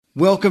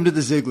Welcome to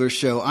The Ziglar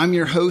Show. I'm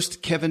your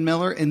host, Kevin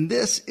Miller, and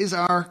this is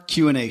our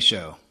Q&A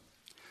show.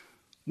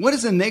 What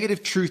is a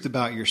negative truth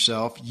about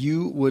yourself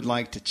you would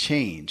like to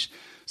change?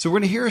 So we're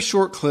going to hear a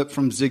short clip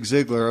from Zig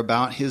Ziglar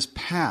about his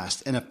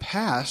past, and a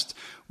past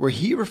where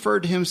he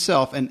referred to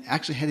himself and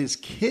actually had his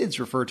kids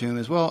refer to him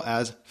as well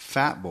as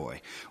Fat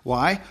Boy.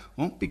 Why?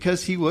 Well,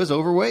 because he was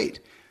overweight.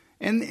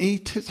 And he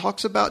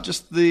talks about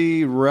just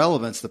the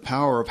relevance, the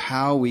power of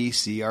how we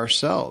see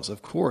ourselves,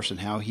 of course,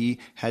 and how he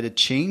had to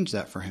change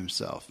that for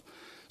himself.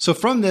 So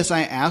from this,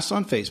 I asked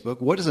on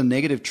Facebook, what is a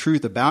negative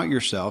truth about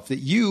yourself that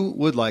you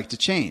would like to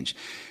change?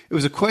 It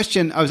was a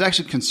question I was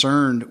actually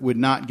concerned would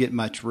not get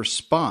much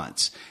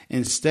response.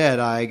 Instead,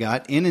 I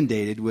got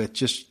inundated with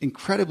just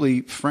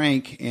incredibly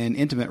frank and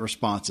intimate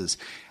responses.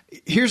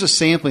 Here's a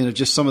sampling of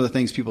just some of the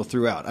things people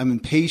threw out. I'm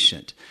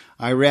impatient.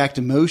 I react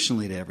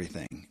emotionally to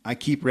everything. I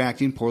keep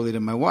reacting poorly to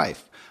my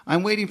wife.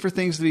 I'm waiting for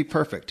things to be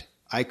perfect.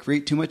 I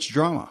create too much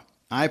drama.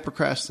 I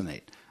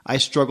procrastinate. I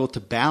struggle to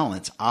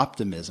balance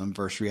optimism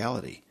versus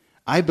reality.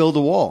 I build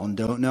a wall and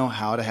don't know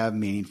how to have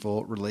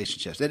meaningful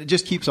relationships. And it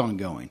just keeps on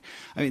going.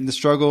 I mean, the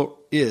struggle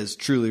is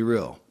truly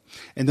real.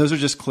 And those are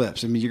just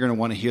clips. I mean, you're going to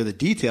want to hear the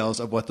details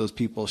of what those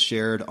people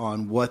shared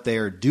on what they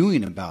are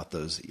doing about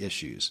those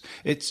issues.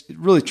 It's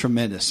really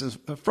tremendous.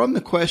 From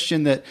the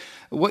question that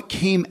what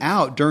came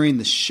out during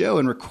the show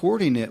and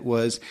recording it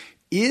was,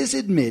 is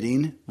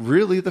admitting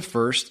really the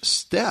first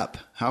step?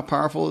 How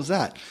powerful is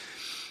that?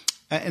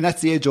 And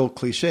that's the age-old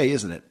cliche,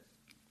 isn't it?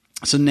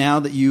 So now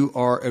that you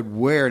are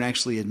aware and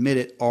actually admit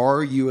it,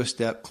 are you a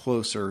step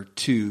closer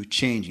to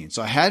changing?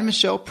 So I had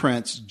Michelle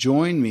Prince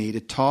join me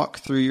to talk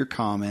through your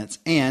comments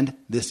and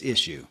this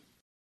issue.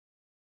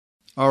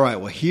 All right,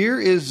 well, here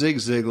is Zig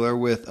Ziglar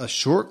with a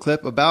short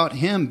clip about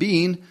him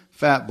being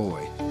Fat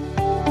Boy.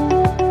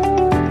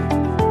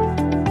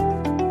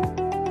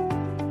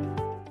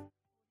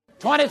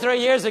 "23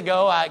 years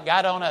ago, I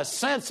got on a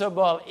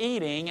sensible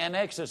eating and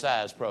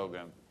exercise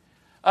program.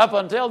 Up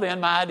until then,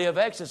 my idea of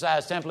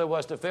exercise simply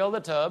was to fill the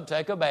tub,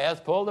 take a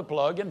bath, pull the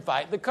plug, and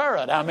fight the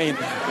current. I mean,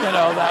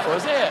 that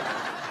was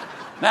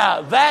it.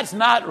 Now, that's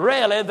not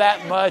really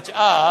that much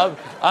of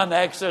an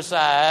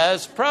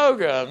exercise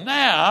program.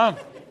 Now,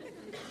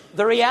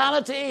 the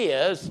reality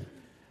is,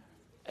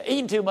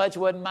 eating too much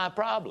wasn't my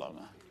problem.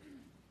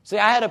 See,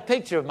 I had a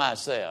picture of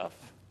myself.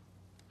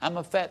 I'm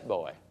a fat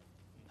boy.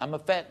 I'm a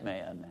fat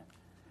man.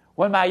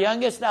 When my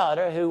youngest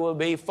daughter, who will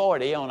be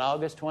 40 on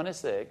August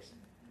 26th,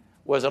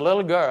 was a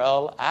little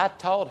girl, I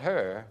taught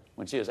her,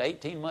 when she was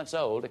 18 months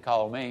old, to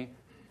call me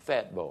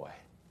Fat Boy.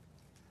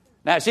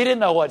 Now, she didn't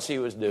know what she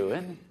was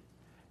doing.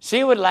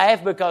 She would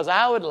laugh because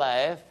I would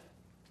laugh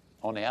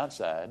on the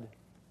outside.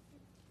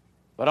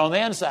 But on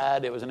the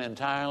inside, it was an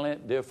entirely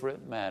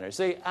different matter.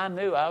 See, I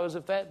knew I was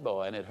a fat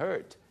boy, and it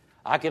hurt.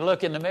 I could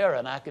look in the mirror,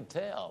 and I could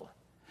tell.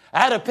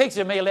 I had a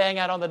picture of me laying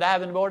out on the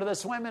diving board of the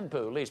swimming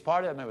pool. At least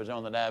part of me was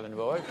on the diving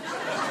board.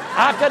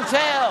 I could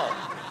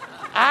tell.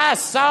 I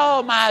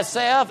saw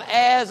myself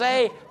as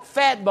a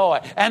fat boy.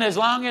 And as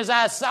long as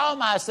I saw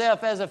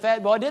myself as a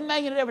fat boy, it didn't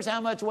make any difference how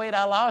much weight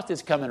I lost.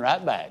 It's coming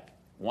right back.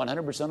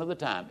 100% of the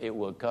time, it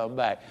will come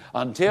back.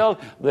 Until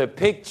the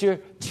picture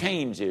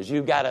changes,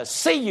 you've got to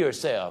see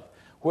yourself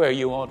where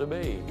you want to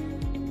be.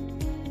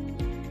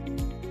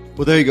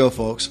 Well, there you go,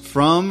 folks.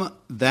 From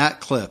that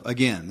clip,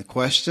 again, the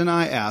question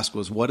I asked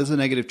was, what is a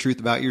negative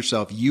truth about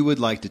yourself you would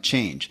like to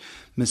change?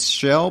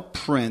 Michelle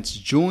Prince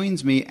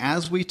joins me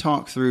as we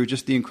talk through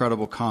just the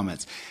incredible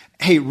comments.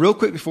 Hey, real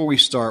quick before we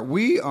start,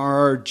 we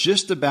are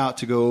just about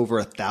to go over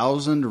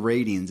 1,000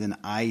 ratings in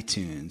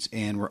iTunes,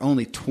 and we're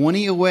only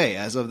 20 away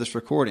as of this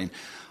recording.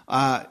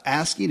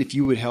 Asking if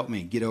you would help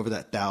me get over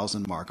that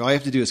 1,000 mark. All you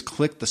have to do is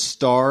click the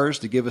stars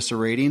to give us a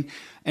rating.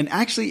 And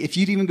actually, if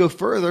you'd even go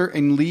further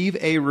and leave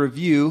a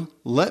review,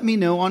 let me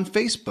know on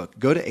Facebook.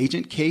 Go to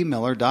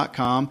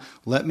agentkmiller.com.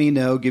 Let me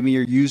know. Give me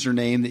your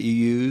username that you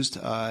used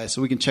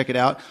so we can check it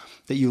out,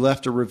 that you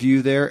left a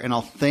review there. And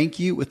I'll thank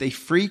you with a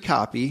free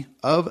copy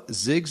of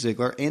Zig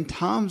Ziglar and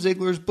Tom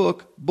Ziglar's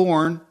book,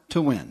 Born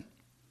to Win.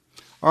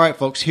 All right,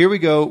 folks, here we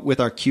go with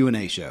our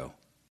Q&A show.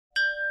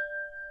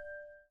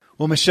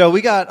 Well, Michelle, we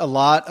got a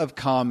lot of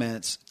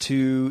comments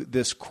to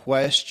this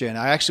question.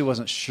 I actually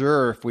wasn't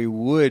sure if we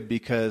would,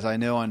 because I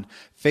know on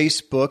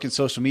Facebook and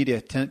social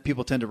media,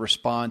 people tend to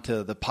respond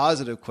to the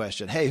positive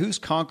question. Hey, who's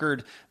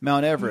conquered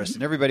Mount Everest?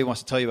 And everybody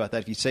wants to tell you about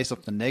that. If you say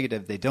something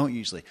negative, they don't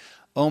usually.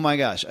 Oh my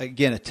gosh.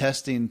 Again,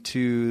 attesting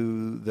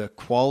to the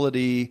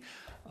quality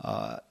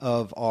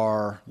of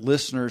our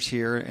listeners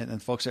here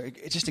and folks.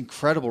 It's just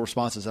incredible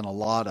responses, and a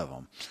lot of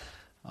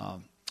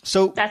them.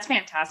 So that's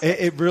fantastic.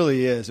 It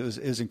really is. It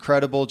was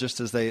incredible, just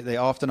as they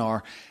often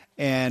are.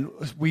 And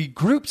we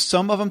grouped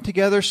some of them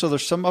together. So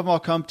there's some of them I'll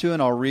come to and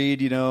I'll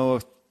read, 2,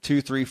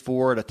 3,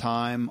 4 at a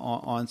time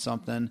on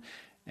something.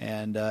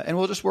 And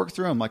we'll just work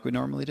through them like we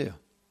normally do.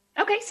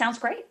 Okay. Sounds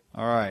great.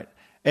 All right.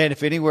 And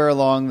if anywhere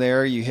along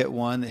there you hit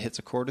one that hits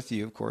a chord with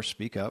you, of course,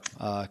 speak up.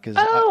 I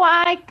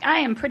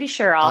am pretty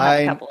sure I'll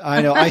have a couple.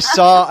 I know. I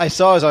saw as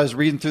I was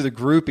reading through the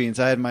groupings,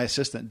 I had my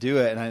assistant do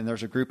it, and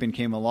there's a grouping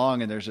came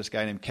along, and there's this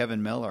guy named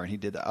Kevin Miller, and he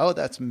did that. Oh,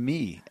 that's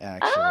me,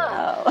 actually.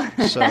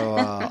 Oh. So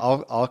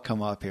I'll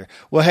come up here.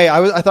 Well, hey,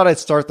 I thought I'd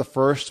start the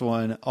first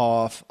one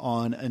off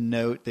on a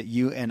note that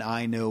you and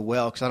I know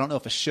well, because I don't know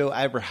if a show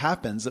ever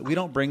happens that we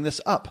don't bring this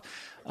up.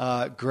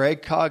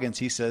 Greg Coggins,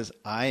 he says,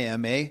 I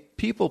am a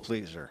people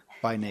pleaser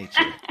by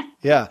nature.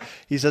 Yeah.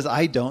 He says,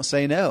 I don't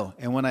say no.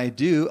 And when I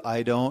do,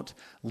 I don't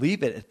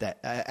leave it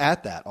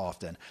at that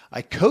often.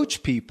 I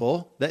coach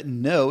people that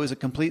no is a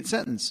complete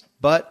sentence,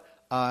 but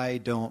I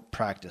don't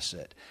practice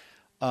it.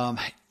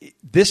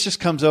 This just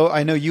comes out.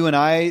 I know you and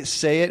I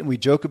say it and we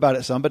joke about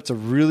it some, but it's a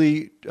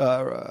really,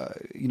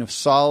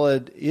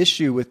 solid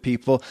issue with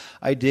people.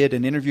 I did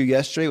an interview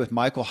yesterday with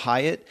Michael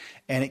Hyatt,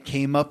 and it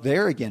came up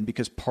there again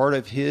because part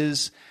of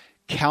his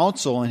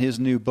counsel in his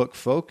new book,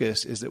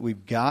 Focus, is that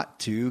we've got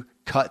to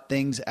cut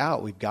things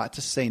out. We've got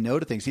to say no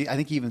to things. I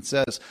think he even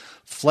says,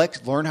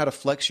 learn how to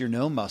flex your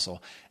no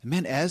muscle. And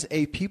man, as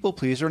a people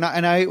pleaser,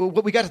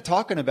 what we got to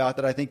talking about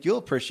that I think you'll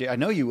appreciate, I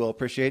know you will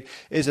appreciate,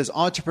 is as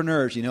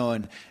entrepreneurs,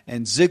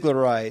 and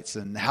Ziegler-rites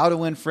and how to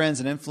win friends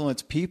and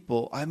influence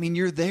people. I mean,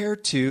 you're there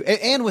to,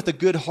 and with a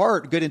good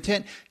heart, good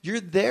intent, you're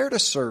there to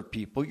serve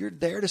people. You're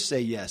there to say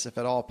yes, if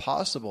at all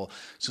possible.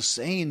 So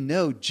saying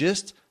no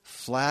just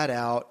flat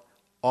out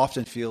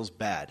often feels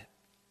bad.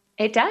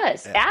 It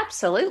does. Yeah.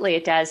 Absolutely,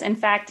 it does. In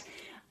fact,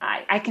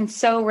 I can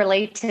so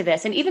relate to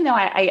this. And even though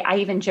I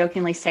even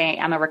jokingly say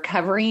I'm a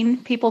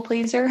recovering people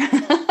pleaser,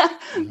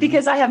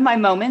 because I have my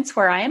moments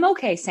where I am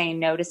okay saying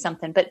no to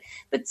something, but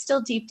still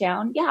deep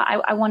down,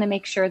 I want to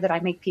make sure that I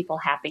make people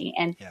happy.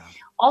 And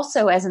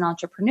also as an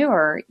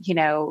entrepreneur,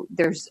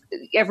 there's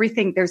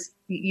everything,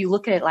 you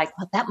look at it like,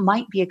 well, that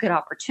might be a good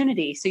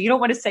opportunity. So you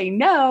don't want to say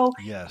no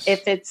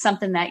if it's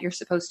something that you're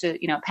supposed to,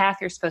 path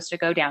you're supposed to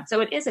go down.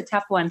 So it is a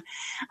tough one.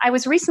 I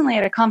was recently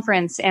at a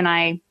conference and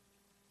I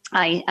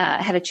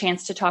had a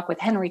chance to talk with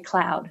Henry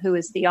Cloud, who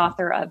is the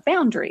author of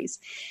Boundaries.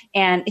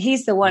 And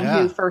he's the one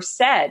who first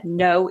said,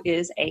 no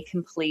is a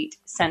complete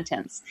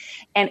sentence.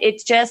 And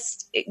it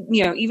just,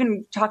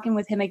 even talking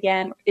with him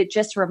again, it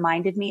just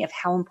reminded me of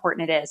how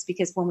important it is.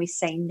 Because when we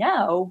say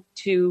no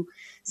to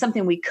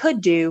something we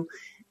could do,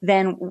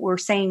 then we're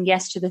saying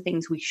yes to the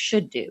things we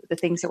should do, the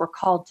things that we're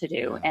called to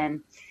do.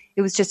 And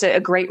it was just a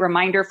great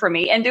reminder for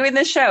me. And doing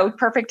this show,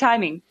 perfect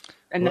timing.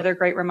 Another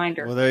great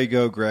reminder. Well, there you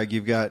go, Greg.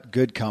 You've got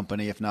good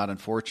company, if not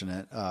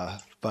unfortunate,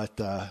 but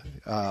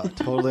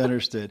totally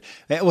understood.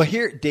 Well,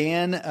 here,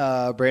 Dan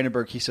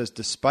Brandenburg, he says,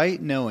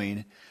 despite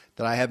knowing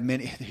that I have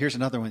many, here's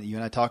another one that you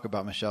and I talk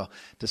about, Michelle.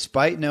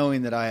 Despite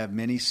knowing that I have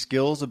many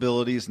skills,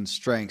 abilities, and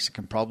strengths,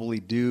 can probably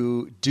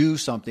do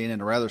something in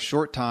a rather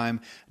short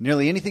time,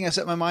 nearly anything I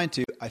set my mind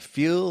to, I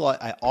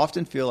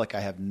often feel like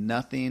I have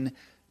nothing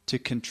to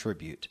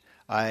contribute.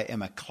 I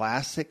am a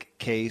classic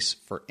case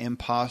for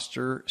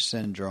imposter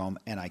syndrome,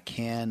 and I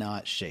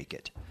cannot shake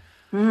it.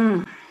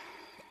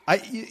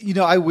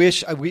 I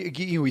wish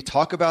we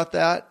talk about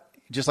that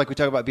just like we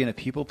talk about being a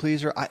people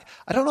pleaser. I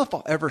don't know if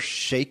I'll ever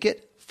shake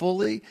it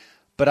fully,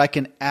 but I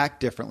can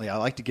act differently. I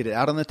like to get it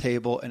out on the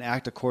table and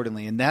act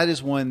accordingly. And that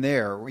is one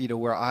there,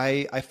 where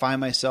I find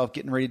myself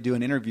getting ready to do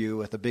an interview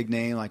with a big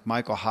name like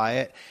Michael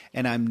Hyatt,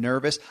 and I'm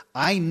nervous.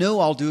 I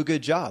know I'll do a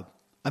good job.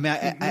 I mean,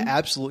 I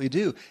absolutely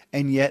do.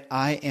 And yet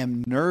I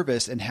am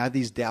nervous and have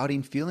these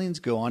doubting feelings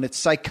go on. It's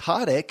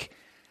psychotic.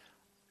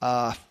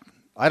 I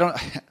don't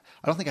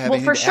think I have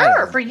anything to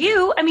add. For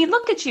you, I mean,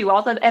 look at you,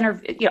 all the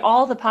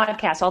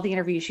podcasts, all the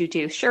interviews you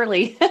do.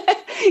 Surely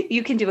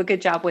you can do a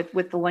good job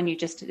with the one you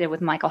just did with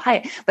Michael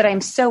Hyatt. But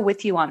I'm so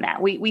with you on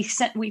that. We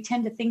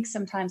tend to think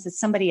sometimes that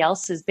somebody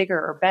else is bigger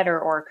or better,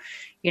 or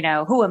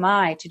who am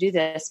I to do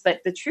this?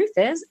 But the truth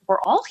is,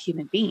 we're all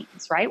human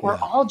beings, right? We're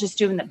all just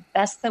doing the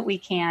best that we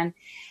can.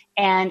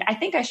 And I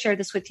think I shared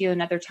this with you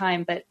another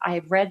time, but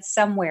I read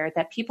somewhere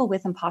that people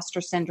with imposter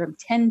syndrome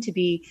tend to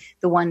be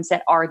the ones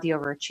that are the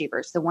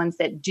overachievers, the ones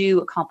that do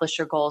accomplish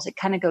their goals. It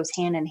kind of goes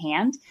hand in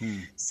hand.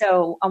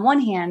 So on one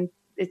hand,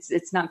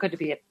 it's not good to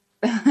be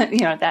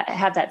that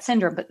have that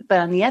syndrome, but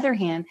on the other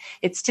hand,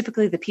 it's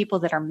typically the people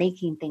that are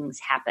making things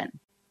happen.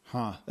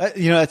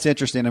 That's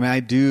interesting. I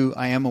mean,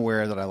 I am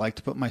aware that I like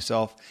to put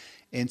myself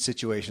in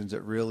situations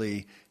that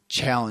really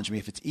challenge me.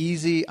 If it's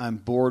easy, I'm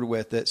bored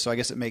with it. So I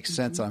guess it makes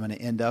sense that I'm going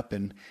to end up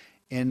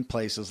in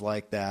places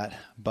like that.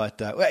 But,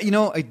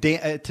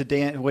 to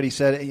Dan, what he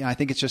said, I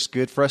think it's just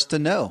good for us to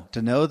know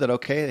that,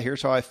 okay,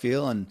 here's how I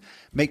feel, and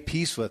make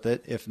peace with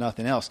it, if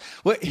nothing else.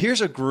 Well,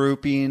 here's a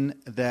grouping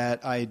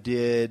that I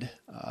did,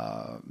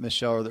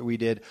 Michelle, or that we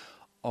did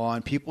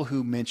on people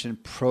who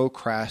mentioned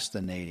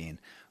procrastinating,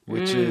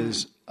 which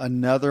is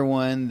another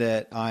one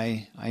that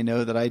I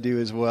know that I do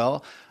as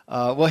well.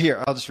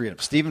 Here, I'll just read them.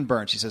 Stephen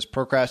Burns, he says,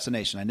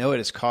 procrastination. I know it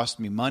has cost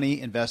me money,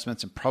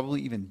 investments, and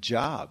probably even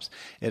jobs.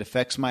 It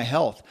affects my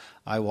health.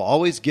 I will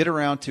always get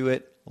around to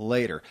it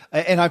later.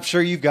 And I'm sure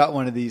you've got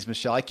one of these,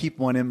 Michelle. I keep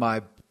one in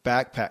my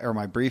backpack or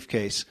my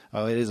briefcase,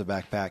 oh, it is a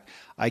backpack,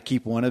 I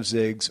keep one of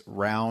Zig's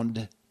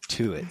round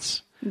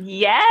Tuits.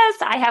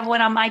 Yes, I have one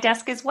on my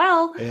desk as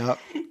well. Yep.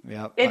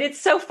 And it's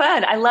so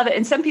fun. I love it.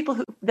 And some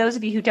people, those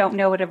of you who don't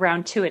know what a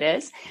round Tuit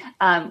is,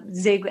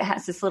 Zig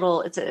has this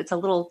little, it's a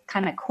little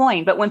kind of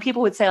coin. But when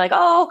people would say like,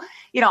 oh,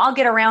 I'll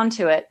get around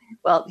to it.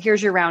 Well,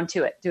 here's your round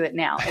Tuit. Do it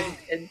now.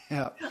 And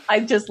Yeah. I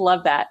just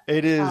love that.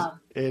 It is.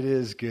 It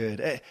is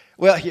good.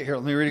 Well, here,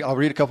 let me read. I'll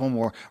read a couple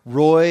more.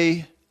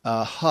 Roy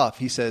Huff.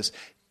 He says,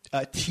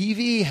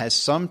 TV has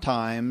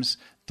sometimes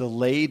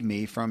delayed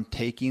me from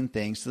taking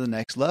things to the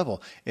next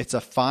level. It's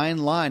a fine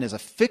line as a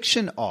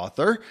fiction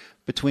author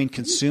between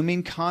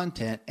consuming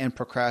content and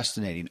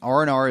procrastinating.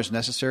 R&R is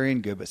necessary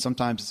and good, but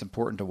sometimes it's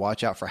important to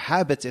watch out for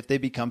habits if they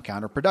become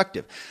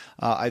counterproductive.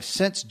 I've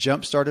since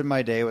jump-started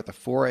my day with a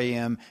 4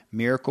 a.m.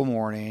 miracle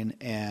morning,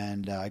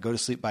 and I go to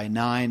sleep by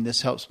 9.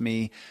 This helps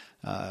me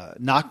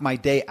knock my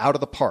day out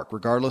of the park,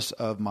 regardless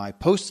of my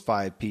post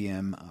 5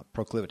 p.m.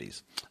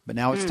 Proclivities. But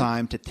now it's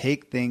time to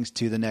take things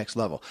to the next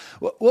level.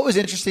 What was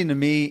interesting to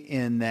me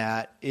in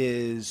that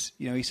is,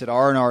 he said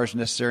R&R is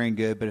necessary and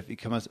good, but if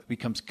it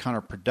becomes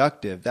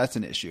counterproductive, that's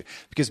an issue.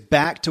 Because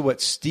back to what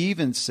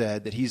Stephen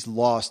said, that he's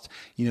lost,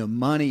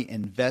 money,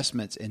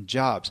 investments, and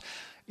jobs.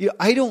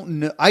 I don't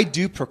know. I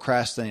do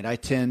procrastinate. I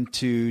tend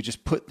to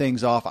just put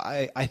things off.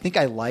 I think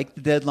I like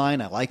the deadline.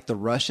 I like the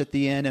rush at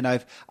the end. And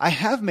I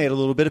have made a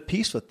little bit of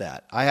peace with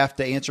that. I have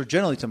to answer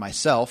generally to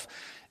myself,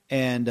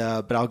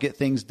 but I'll get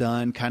things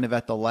done kind of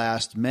at the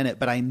last minute.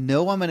 But I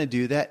know I'm going to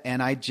do that,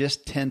 and I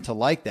just tend to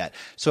like that.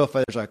 So if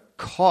there's a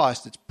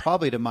cost, it's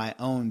probably to my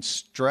own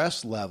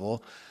stress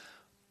level.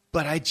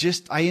 But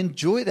I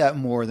enjoy that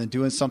more than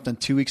doing something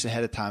 2 weeks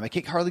ahead of time. I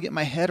can't hardly get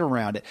my head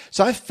around it.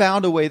 So I've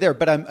found a way there.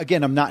 But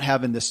I'm not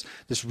having this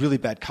really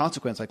bad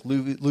consequence like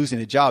losing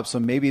a job. So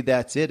maybe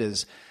that's it,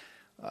 is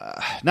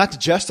not to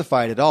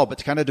justify it at all, but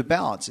to kind of to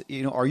balance.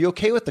 Are you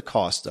okay with the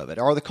cost of it?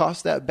 Are the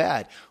costs that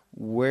bad?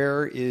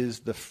 Where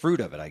is the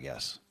fruit of it, I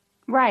guess?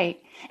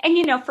 Right.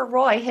 And, for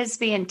Roy, his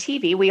being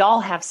TV, we all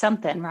have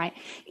something, right?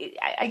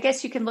 I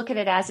guess you can look at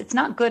it as it's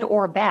not good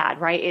or bad,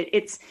 right?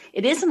 It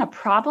isn't a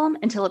problem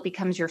until it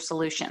becomes your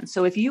solution.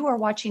 So if you are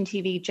watching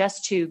TV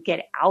just to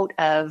get out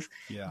of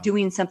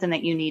doing something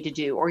that you need to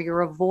do, or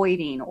you're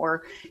avoiding,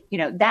 or,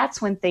 that's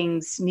when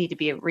things need to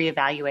be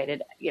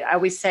reevaluated. I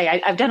always say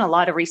I've done a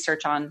lot of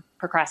research on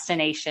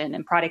procrastination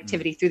and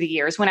productivity through the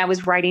years. When I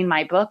was writing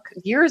my book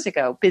years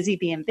ago, Busy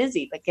Being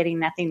Busy, but getting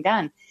nothing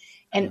done.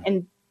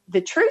 And the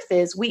truth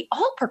is we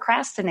all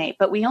procrastinate,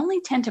 but we only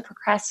tend to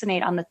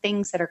procrastinate on the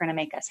things that are going to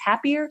make us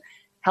happier,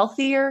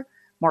 healthier,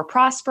 more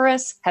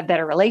prosperous, have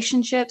better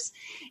relationships,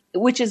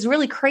 which is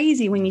really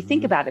crazy when you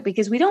think about it,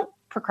 because we don't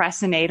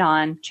procrastinate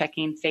on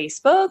checking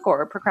Facebook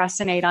or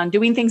procrastinate on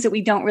doing things that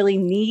we don't really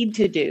need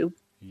to do.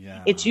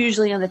 Yeah. It's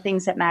usually on the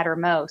things that matter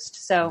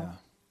most. So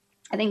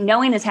I think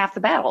knowing is half the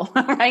battle,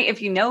 right?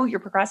 If you know you're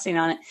procrastinating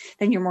on it,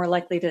 then you're more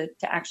likely to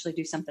actually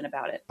do something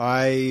about it.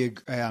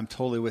 I'm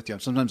totally with you. I'm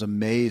sometimes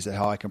amazed at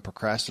how I can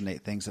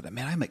procrastinate things that,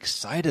 I'm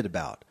excited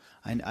about.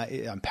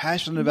 I'm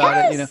passionate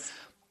about it,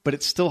 but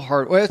it's still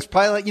hard. Well, it's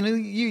probably like,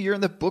 you're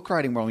in the book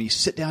writing world. When you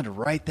sit down to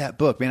write that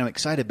book, I'm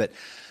excited, but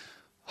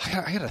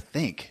I got to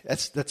think.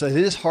 It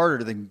is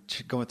harder than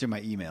going through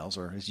my emails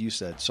or, as you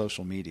said,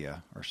 social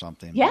media or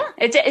something. Yeah,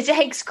 it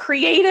takes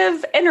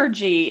creative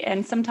energy,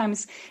 and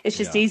sometimes it's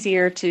just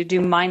easier to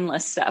do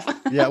mindless stuff.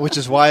 Yeah, which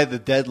is why the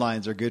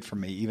deadlines are good for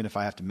me, even if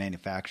I have to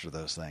manufacture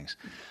those things.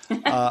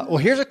 Well,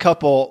 here's a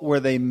couple where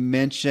they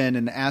mention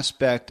an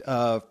aspect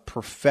of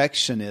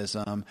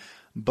perfectionism,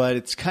 but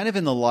it's kind of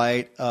in the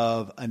light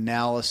of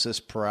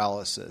analysis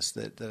paralysis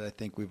that I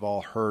think we've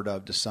all heard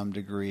of to some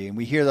degree. And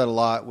we hear that a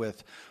lot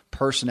with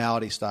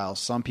personality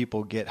styles. Some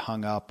people get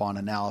hung up on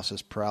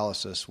analysis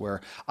paralysis, where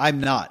I'm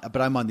not,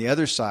 but I'm on the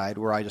other side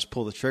where I just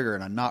pull the trigger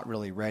and I'm not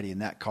really ready,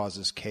 and that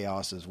causes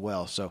chaos as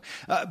well. So,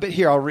 but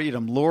here, I'll read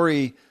them.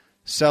 Lori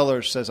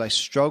Sellers says, I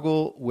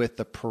struggle with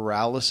the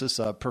paralysis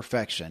of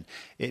perfection.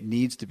 It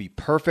needs to be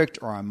perfect,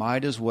 or I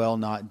might as well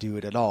not do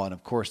it at all. And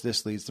of course,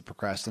 this leads to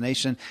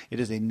procrastination. It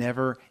is a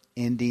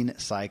never-ending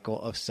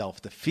cycle of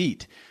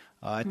self-defeat.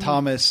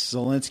 Thomas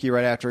Zielinski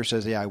right after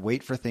says, I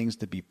wait for things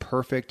to be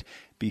perfect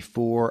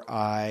before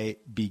I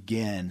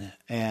begin.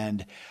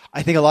 And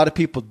I think a lot of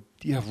people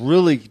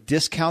really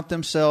discount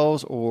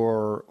themselves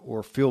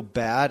or feel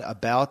bad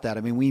about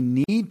that. We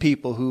need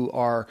people who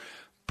are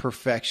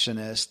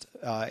perfectionist,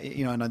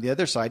 and on the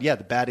other side, the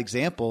bad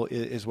example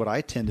is what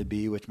I tend to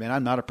be, which,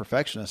 I'm not a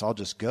perfectionist. I'll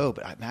just go,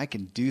 but I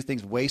can do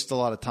things, waste a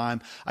lot of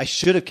time. I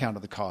should have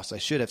counted the costs. I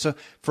should have. So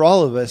for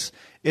all of us,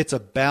 it's a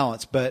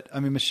balance. But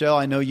Michelle,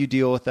 I know you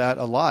deal with that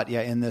a lot.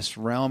 Yeah. In this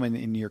realm and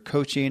in your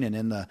coaching and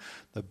in the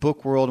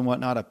book world and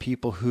whatnot, of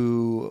people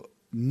who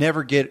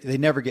never get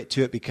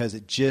to it because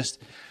it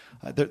just,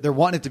 they're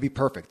wanting it to be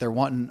perfect. They're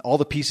wanting all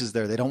the pieces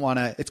there. They don't want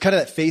to, it's kind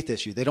of that faith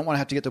issue. They don't want to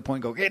have to get to a point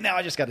and go, okay, now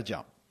I just got to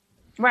jump.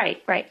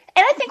 Right. And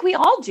I think we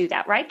all do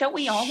that, right? Don't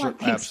we all want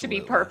things absolutely.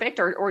 to be perfect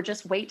or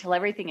just wait till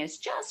everything is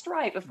just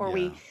right before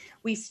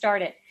we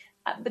start it?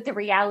 But the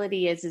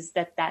reality is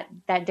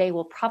that day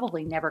will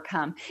probably never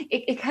come.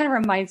 It kind of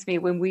reminds me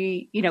when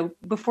we,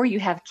 before you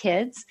have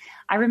kids,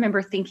 I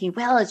remember thinking,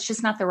 well, it's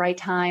just not the right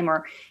time,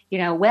 or,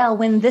 well,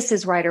 when this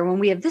is right, or when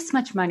we have this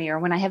much money, or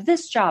when I have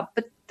this job.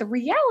 But the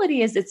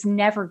reality is it's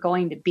never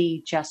going to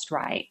be just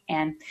right.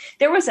 And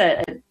there was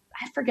I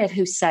forget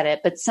who said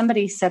it, but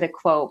somebody said a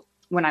quote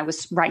when I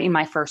was writing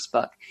my first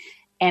book,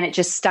 and it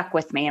just stuck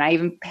with me. And I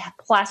even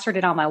plastered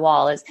it on my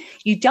wall, is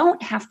you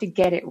don't have to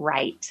get it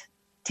right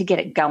to get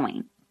it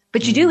going.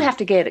 But you do have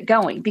to get it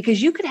going,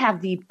 because you could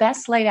have the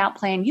best laid out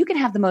plan. You can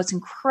have the most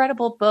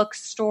incredible book,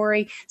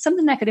 story,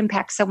 something that could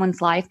impact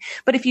someone's life.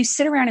 But if you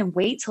sit around and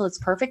wait till it's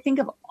perfect, think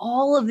of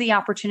all of the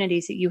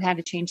opportunities that you had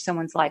to change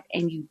someone's life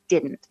and you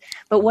didn't.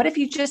 But what if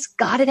you just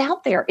got it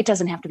out there? It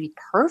doesn't have to be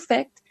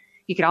perfect.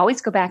 You can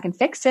always go back and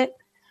fix it.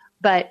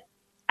 But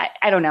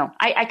I don't know.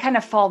 I kind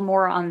of fall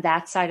more on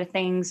that side of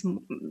things,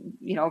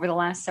 over the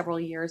last several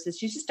years,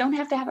 is you just don't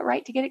have to have it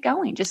right to get it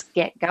going. Just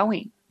get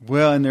going.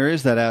 Well, and there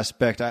is that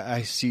aspect.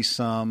 I see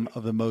some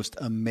of the most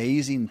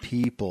amazing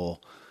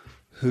people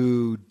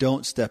who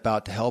don't step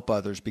out to help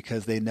others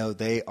because they know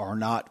they are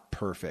not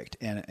perfect.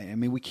 And I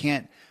mean,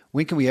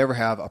 when can we ever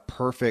have a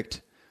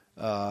perfect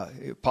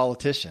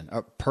politician,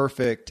 a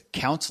perfect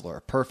counselor,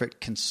 a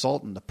perfect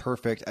consultant,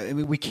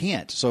 we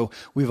can't. So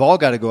we've all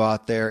got to go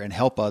out there and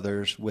help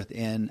others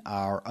within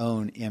our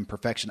own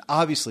imperfection.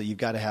 Obviously, you've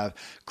got to have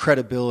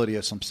credibility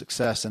of some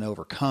success and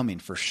overcoming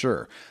for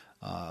sure.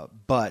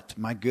 But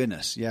my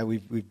goodness, yeah,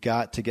 we've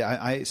got to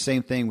get,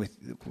 same thing with,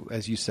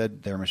 as you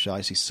said there, Michelle,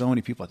 I see so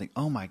many people, I think,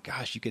 oh my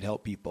gosh, you could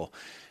help people.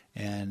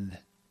 And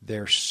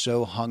they're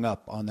so hung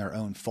up on their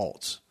own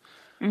faults.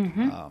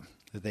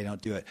 That they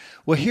don't do it.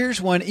 Well, here's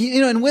one,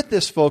 and with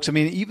this, folks, I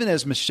mean, even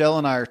as Michelle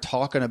and I are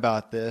talking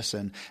about this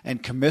and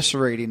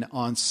commiserating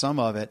on some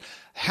of it,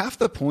 half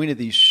the point of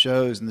these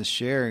shows and the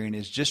sharing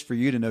is just for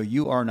you to know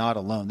you are not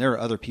alone. There are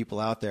other people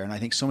out there. And I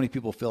think so many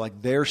people feel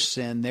like their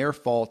sin, their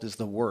fault is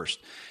the worst.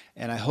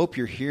 And I hope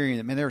you're hearing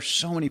that, man, there are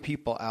so many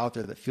people out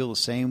there that feel the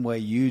same way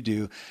you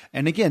do.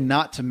 And again,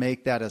 not to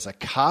make that as a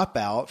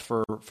cop-out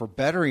for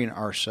bettering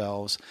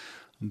ourselves,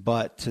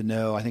 but to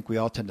know, I think we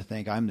all tend to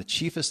think I'm the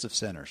chiefest of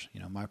sinners.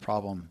 My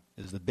problem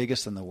is the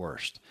biggest and the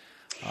worst.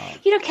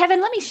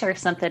 Kevin, let me share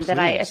something that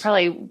I Please.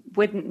 probably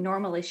wouldn't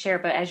normally share,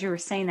 but as you were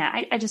saying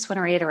that, I just want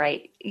to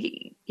reiterate,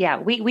 yeah,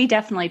 we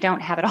definitely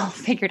don't have it all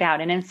figured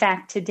out. And in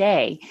fact,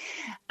 today,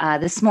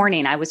 this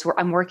morning,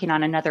 I'm working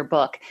on another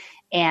book.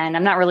 And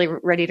I'm not really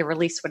ready to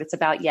release what it's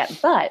about yet,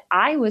 but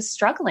I was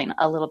struggling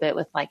a little bit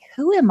with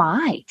who am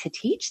I to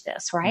teach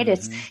this, right?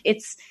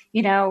 It's,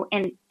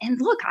 and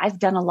look, I've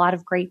done a lot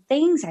of great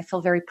things. I feel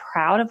very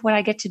proud of what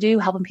I get to do,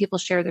 helping people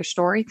share their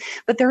story.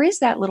 But there is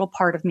that little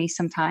part of me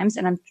sometimes,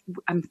 and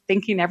I'm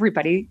thinking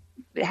everybody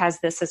has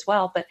this as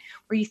well, but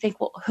where you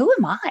think, well, who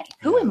am I?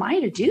 Who am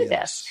I to do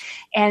this?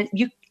 And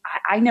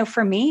I know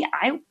for me,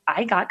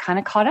 I got kind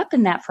of caught up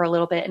in that for a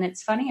little bit. And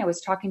it's funny, I was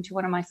talking to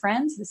one of my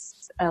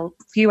friends a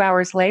few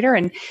hours later,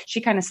 and she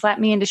kind of slapped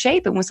me into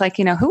shape and was like,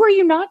 who are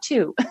you not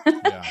to?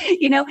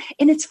 Yeah.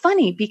 And it's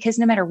funny because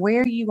no matter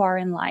where you are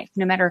in life,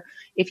 no matter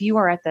if you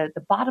are at the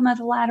bottom of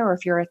the ladder or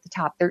if you're at the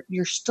top,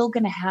 you're still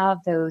going to have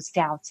those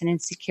doubts and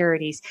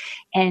insecurities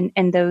and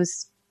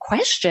those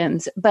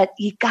questions, but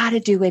you got to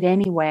do it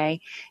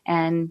anyway.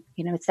 And,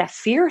 it's that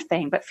fear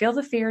thing, but feel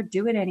the fear,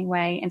 do it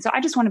anyway. And so I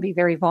just want to be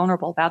very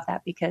vulnerable about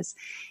that, because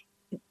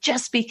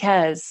just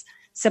because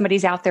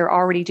somebody's out there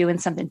already doing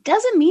something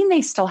doesn't mean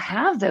they still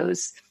have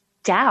those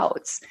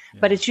doubts,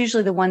 but it's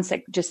usually the ones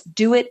that just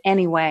do it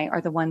anyway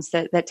are the ones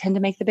that tend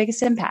to make the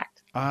biggest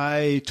impact.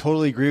 I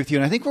totally agree with you.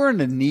 And I think we're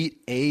in a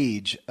neat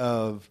age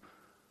of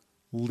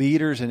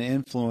leaders and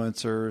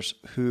influencers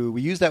who,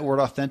 we use that word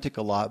authentic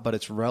a lot, but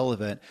it's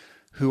relevant,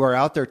 who are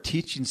out there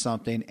teaching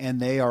something,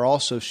 and they are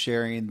also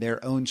sharing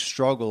their own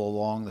struggle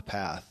along the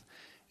path.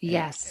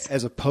 Yes.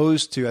 As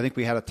opposed to, I think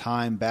we had a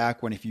time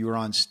back when if you were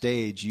on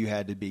stage, you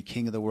had to be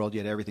king of the world, you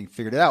had everything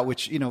figured out,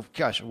 which,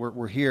 gosh,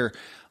 we're here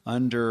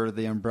under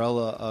the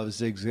umbrella of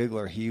Zig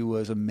Ziglar. He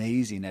was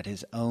amazing at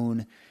his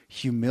own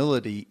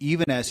humility,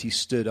 even as he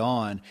stood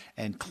on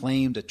and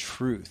claimed a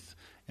truth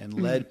and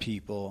led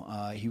people.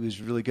 He was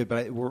really good.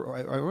 But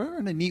we're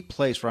in a neat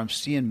place where I'm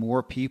seeing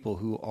more people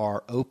who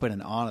are open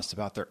and honest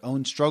about their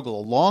own struggle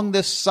along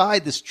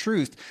this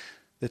truth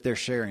that they're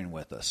sharing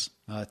with us.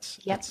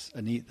 It's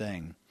a neat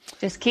thing.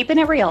 Just keeping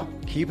it real.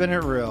 Keeping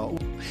it real.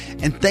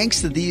 And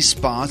thanks to these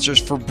sponsors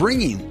for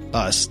bringing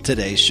us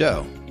today's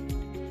show.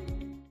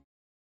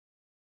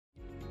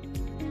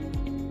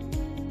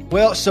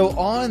 Well, so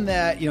on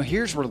that,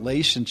 here's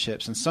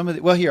relationships and some of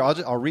the, here,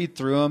 I'll read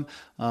through them.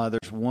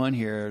 There's one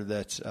here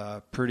that's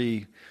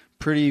pretty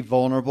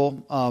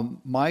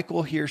vulnerable.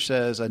 Michael here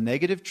says, a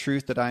negative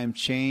truth that I am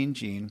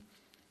changing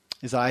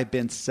is I've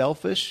been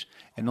selfish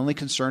and only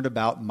concerned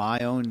about my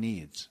own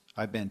needs.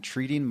 I've been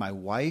treating my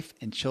wife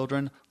and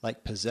children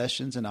like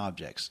possessions and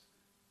objects.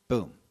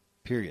 Boom.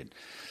 Period.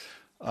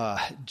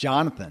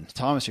 Jonathan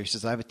Thomas here, he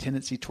says, I have a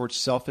tendency towards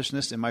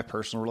selfishness in my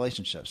personal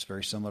relationships,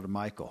 very similar to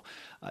Michael.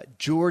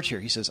 George here,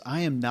 he says,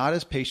 I am not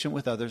as patient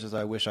with others as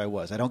I wish I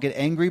was. I don't get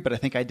angry, but I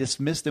think I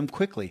dismiss them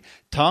quickly.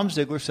 Tom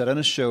Ziegler said on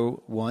a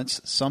show once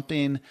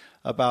something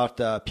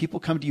about people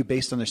come to you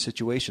based on their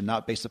situation,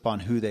 not based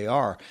upon who they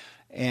are.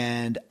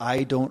 And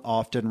I don't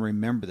often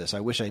remember this. I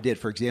wish I did.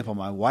 For example,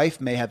 my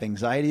wife may have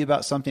anxiety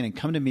about something and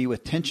come to me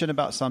with tension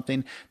about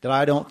something that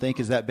I don't think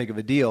is that big of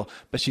a deal,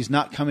 but she's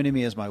not coming to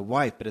me as my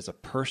wife, but as a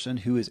person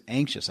who is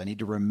anxious. I need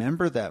to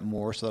remember that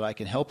more so that I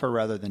can help her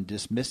rather than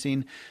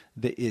dismissing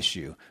the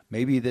issue.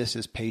 Maybe this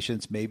is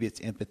patience, maybe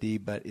it's empathy,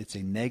 but it's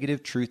a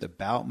negative truth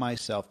about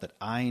myself that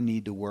I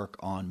need to work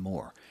on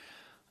more.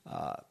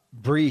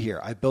 Bree here,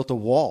 I built a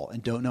wall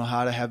and don't know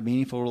how to have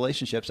meaningful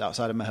relationships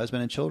outside of my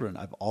husband and children.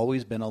 I've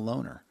always been a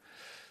loner.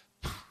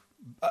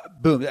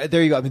 Boom.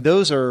 There you go. I mean,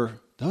 those are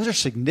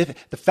significant.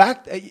 The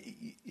fact,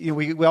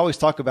 we always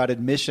talk about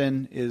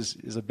admission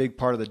is a big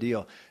part of the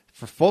deal.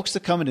 For folks to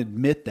come and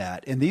admit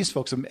that, and these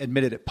folks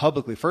admitted it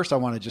publicly, first I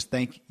want to just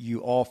thank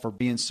you all for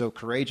being so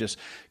courageous,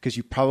 because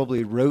you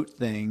probably wrote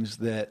things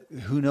that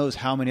who knows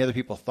how many other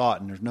people thought,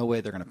 and there's no way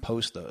they're going to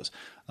post those.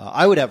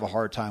 I would have a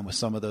hard time with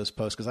some of those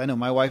posts because I know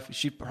my wife,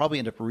 she'd probably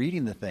end up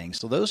reading the things.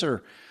 So those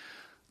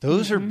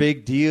are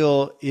big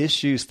deal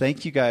issues.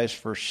 Thank you guys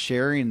for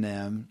sharing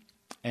them.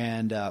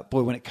 And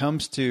boy, when it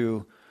comes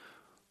to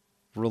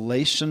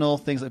relational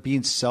things like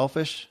being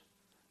selfish,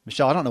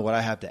 Michelle, I don't know what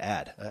I have to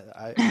add.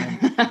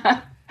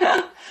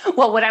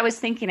 Well, what I was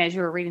thinking as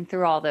you were reading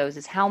through all those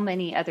is how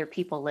many other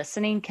people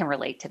listening can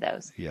relate to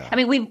those. Yeah. I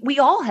mean, we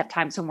all have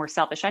times when we're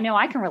selfish. I know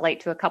I can relate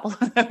to a couple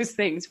of those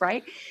things,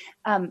 right?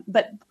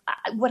 But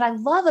what I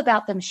love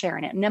about them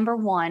sharing it, number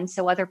one,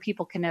 so other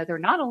people can know they're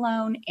not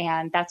alone,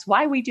 and that's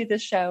why we do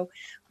this show.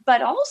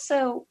 But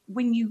also,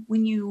 when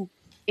you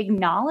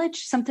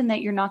acknowledge something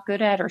that you're not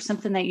good at or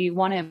something that you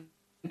want to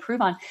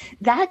improve on,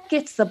 that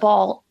gets the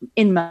ball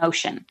in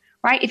motion.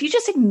 Right. If you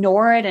just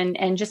ignore it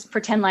and just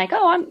pretend like,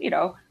 oh,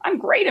 I'm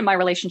great in my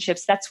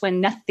relationships, that's when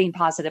nothing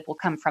positive will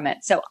come from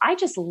it. So I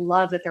just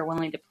love that they're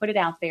willing to put it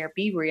out there,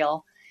 be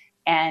real,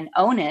 and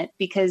own it,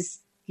 because,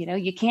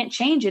 you can't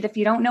change it if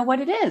you don't know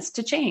what it is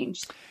to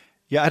change.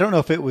 Yeah. I don't know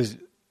if it was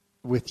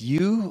with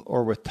you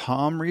or with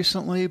Tom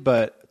recently,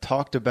 but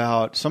talked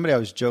about somebody I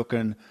was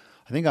joking,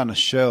 I think on a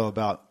show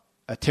about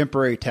a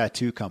temporary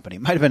tattoo company.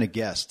 It might have been a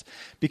guest,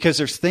 because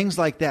there's things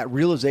like that,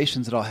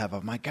 realizations that I'll have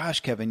of, my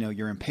gosh, Kevin,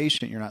 you're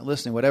impatient, you're not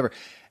listening, whatever.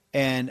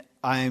 And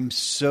I'm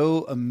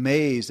so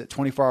amazed that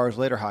 24 hours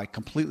later, how I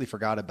completely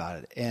forgot about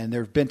it. And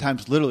there have been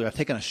times literally I've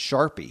taken a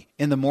Sharpie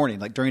in the morning,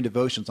 like during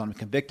devotions on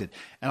Convicted,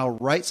 and I'll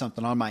write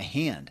something on my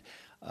hand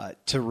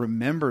to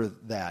remember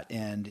that.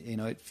 And,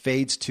 it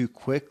fades too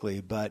quickly,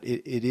 but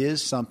it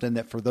is something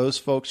that for those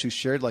folks who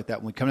shared like that,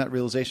 when we come to that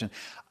realization,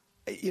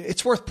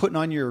 it's worth putting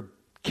on your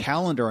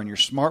calendar on your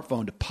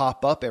smartphone to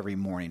pop up every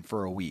morning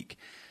for a week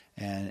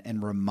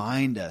and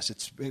remind us.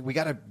 We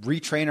got to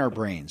retrain our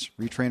brains,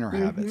 retrain our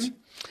habits.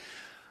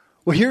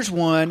 Well, here's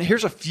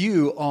a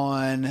few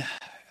on,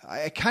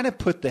 I kind of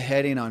put the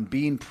heading on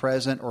being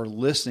present or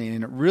listening,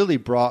 and it really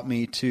brought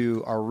me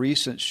to our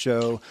recent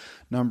show,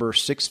 number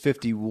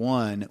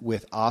 651,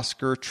 with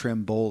Oscar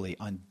Trimboli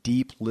on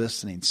deep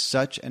listening.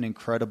 Such an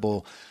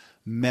incredible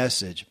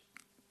message.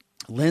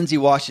 Lindsay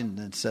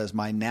Washington says,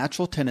 my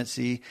natural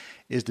tendency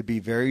is to be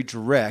very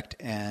direct,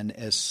 and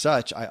as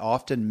such, I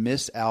often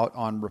miss out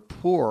on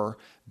rapport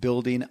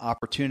building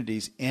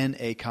opportunities in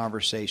a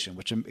conversation,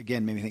 which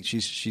again made me think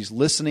she's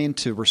listening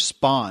to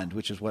respond,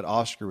 which is what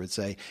Oscar would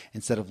say,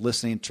 instead of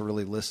listening to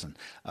really listen.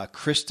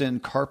 Kristen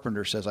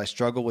Carpenter says, I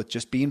struggle with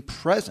just being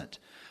present.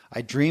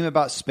 I dream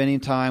about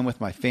spending time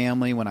with my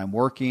family when I'm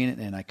working,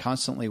 and I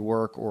constantly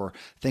work or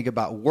think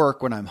about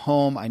work when I'm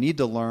home. I need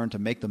to learn to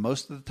make the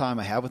most of the time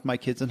I have with my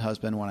kids and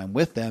husband when I'm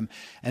with them,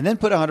 and then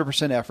put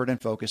 100% effort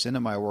and focus into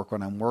my work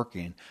when I'm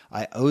working.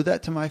 I owe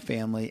that to my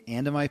family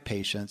and to my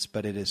patients,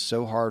 but it is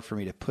so hard for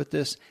me to put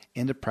this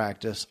into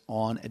practice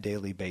on a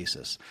daily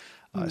basis.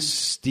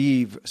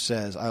 Steve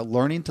says,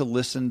 learning to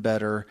listen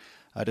better,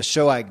 to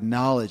show I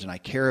acknowledge and I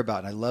care about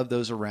and I love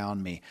those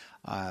around me.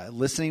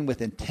 Listening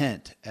with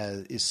intent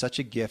is such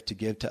a gift to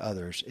give to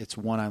others. It's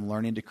one I'm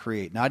learning to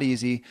create. Not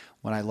easy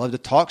when I love to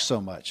talk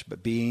so much,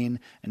 but being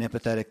an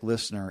empathetic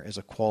listener is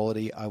a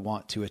quality I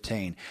want to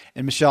attain.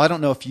 And Michelle, I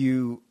don't know if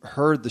you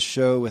heard the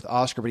show with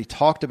Oscar, but he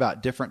talked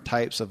about different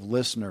types of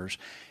listeners.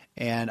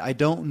 And I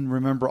don't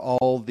remember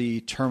all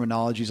the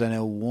terminologies. I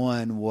know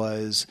one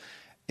was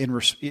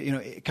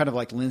kind of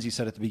like Lindsay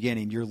said at the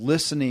beginning, you're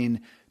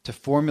listening to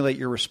formulate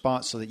your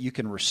response so that you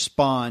can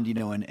respond,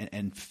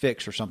 and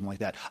fix or something like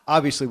that.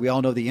 Obviously, we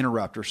all know the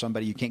interrupter,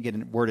 somebody you can't get a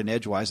word in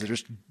edgewise.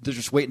 They're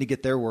just waiting to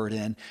get their word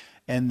in.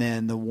 And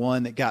then the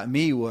one that got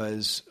me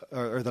was,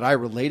 or that I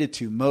related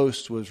to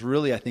most, was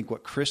really, I think,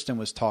 what Kristen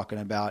was talking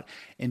about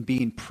in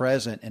being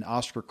present. And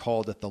Oscar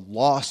called it the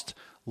lost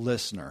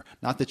listener.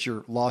 Not that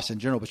you're lost in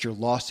general, but you're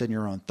lost in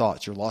your own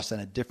thoughts. You're lost in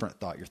a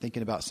different thought. You're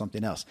thinking about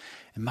something else.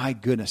 And my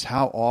goodness,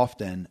 how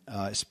often,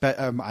 I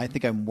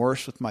think I'm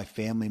worse with my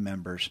family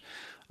members.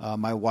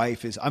 My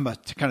wife I'm a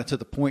kind of to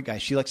the point guy.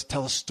 She likes to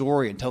tell a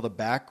story and tell the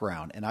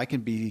background. And I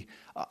can be,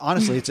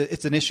 honestly,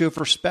 it's an issue of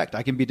respect.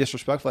 I can be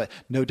disrespectful,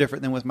 no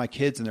different than with my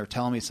kids and they're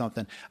telling me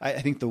something.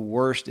 I think the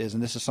worst is,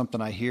 and this is something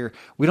I hear,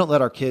 we don't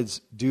let our kids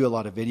do a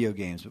lot of video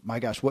games, but my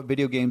gosh, what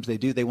video games they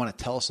do, they want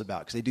to tell us about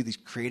because they do these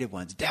creative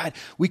ones. Dad,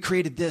 we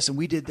created this and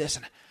we did this.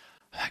 And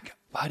I'm like,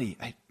 buddy,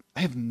 I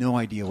have no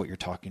idea what you're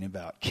talking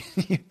about.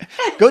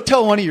 Go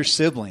tell one of your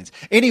siblings.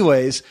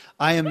 Anyways,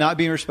 I am not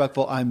being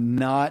respectful. I'm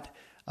not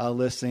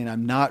listening.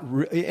 I'm not,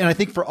 and I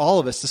think for all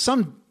of us, to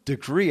some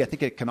degree, I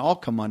think it can all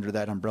come under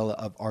that umbrella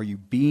of, are you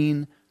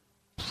being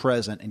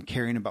present and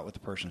caring about what the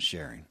person's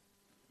sharing?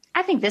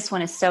 I think this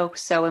one is so,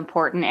 so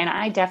important. And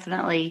I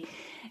definitely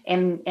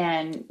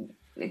and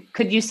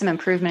could use some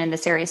improvement in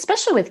this area,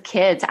 especially with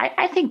kids.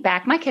 I think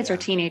back, my kids are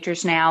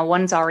teenagers now.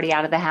 One's already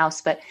out of the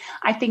house, but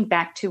I think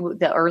back to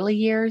the early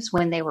years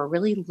when they were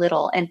really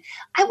little and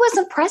I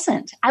wasn't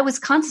present. I was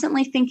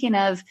constantly thinking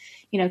of,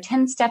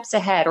 10 steps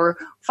ahead or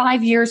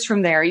 5 years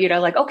from there,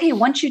 like, okay,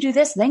 once you do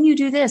this, then you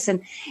do this.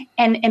 And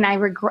I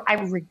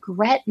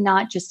regret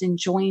not just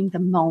enjoying the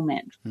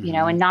moment,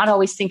 and not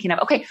always thinking of,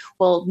 okay,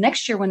 well,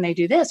 next year when they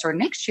do this or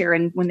next year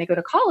and when they go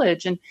to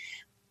college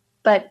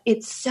but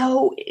it's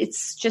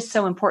just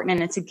so important.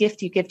 And it's a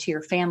gift you give to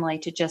your family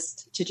to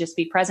just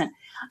be present.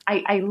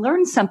 I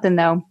learned something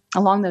though,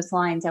 along those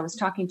lines. I was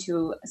talking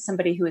to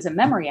somebody who is a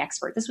memory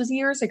expert. This was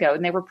years ago.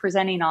 And they were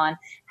presenting on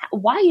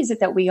why is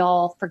it that we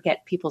all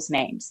forget people's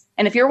names?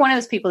 And if you're one of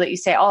those people that you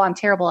say, oh, I'm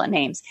terrible at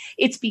names,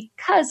 it's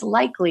because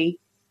likely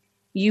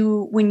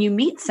when you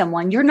meet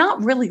someone, you're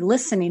not really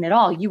listening at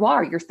all.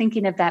 You're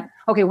thinking of that.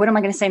 Okay, what am I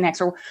going to say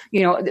next? Or,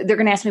 they're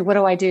going to ask me, what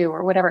do I do?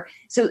 Or whatever.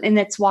 So, and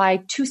that's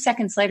why 2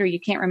 seconds later,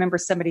 you can't remember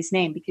somebody's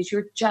name because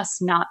you're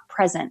just not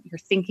present. You're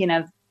thinking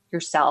of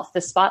yourself.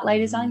 The spotlight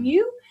is on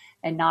you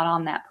and not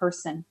on that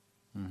person.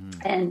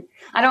 Mm-hmm. And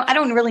I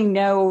don't really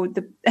know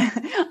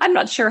I'm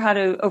not sure how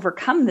to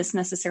overcome this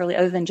necessarily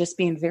other than just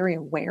being very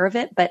aware of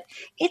it, but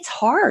it's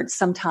hard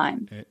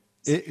sometimes,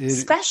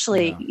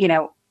 especially,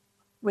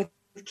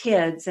 with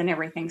kids and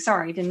everything.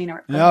 Sorry, didn't mean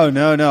to.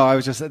 No. I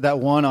was just that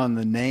one on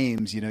the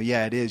names.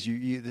 Yeah, it is.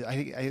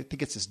 I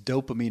think it's this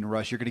dopamine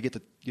rush. You're going to get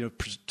to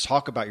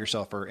talk about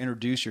yourself or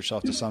introduce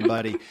yourself to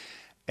somebody,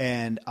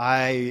 and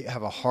I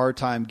have a hard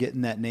time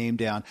getting that name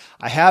down.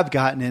 I have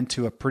gotten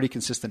into a pretty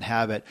consistent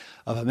habit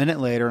of a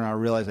minute later, and I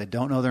realize I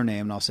don't know their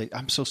name, and I'll say,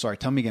 "I'm so sorry.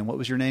 Tell me again. What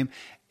was your name?"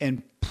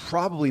 And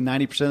probably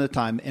 90% of the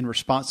time, in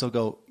response, they'll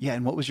go, "Yeah,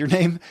 and what was your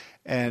name?"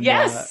 And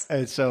yes.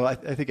 And so I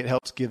think it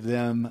helps give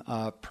them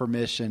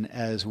permission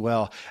as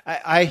well.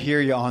 I hear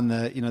you on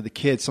the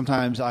kids.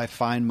 Sometimes I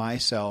find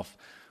myself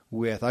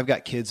I've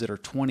got kids that are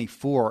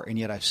 24, and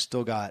yet I've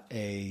still got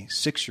a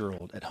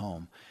 6-year-old at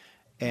home.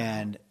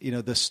 And,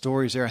 the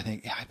stories there, I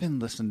think, I've been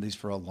listening to these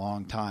for a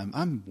long time.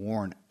 I'm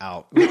worn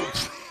out,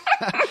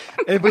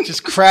 which is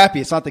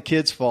crappy. It's not the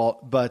kids'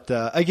 fault. But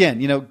again,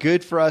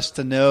 good for us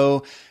to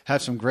know,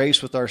 have some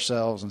grace with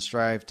ourselves and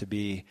strive to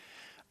be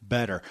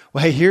better.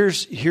 Well, hey,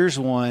 here's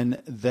one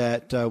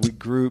that we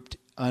grouped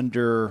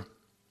under,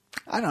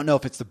 I don't know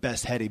if it's the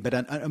best heading, but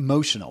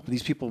emotional.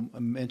 These people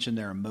mentioned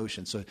their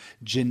emotions. So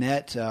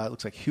Jeanette,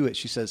 looks like Hewitt,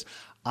 she says,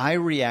 I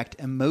react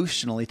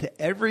emotionally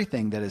to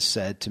everything that is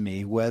said to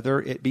me, whether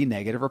it be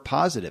negative or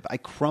positive. I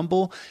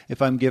crumble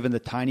if I'm given the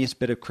tiniest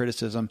bit of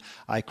criticism.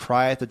 I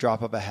cry at the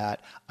drop of a hat.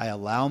 I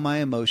allow my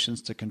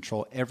emotions to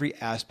control every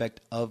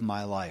aspect of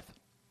my life.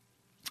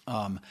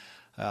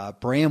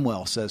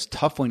 Bramwell says,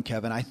 tough one,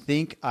 Kevin. I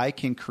think I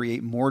can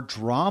create more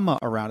drama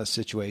around a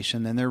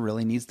situation than there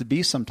really needs to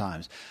be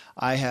sometimes.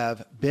 I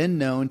have been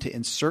known to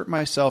insert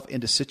myself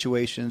into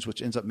situations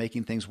which ends up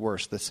making things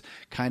worse. This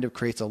kind of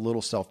creates a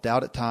little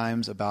self-doubt at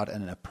times about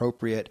an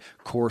appropriate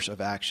course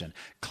of action.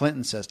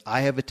 Clinton says,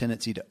 I have a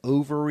tendency to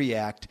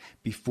overreact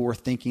before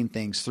thinking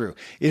things through.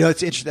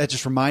 It's interesting. That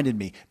just reminded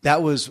me.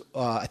 That was,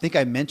 I think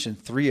I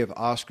mentioned 3 of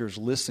Oscar's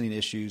listening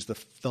issues.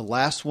 The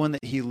last one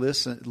that he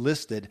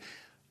listed,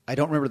 I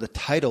don't remember the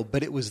title,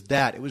 but it was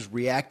that. It was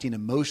reacting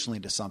emotionally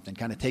to something,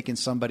 kind of taking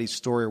somebody's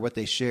story or what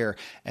they share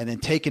and then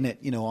taking it,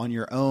 on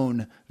your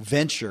own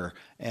venture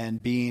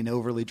and being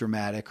overly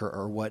dramatic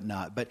or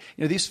whatnot. But,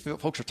 these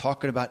folks are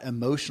talking about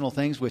emotional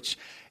things, which,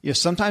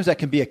 sometimes that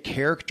can be a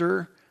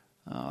character,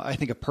 I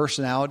think a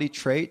personality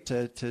trait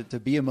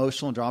to be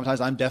emotional and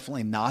dramatized. I'm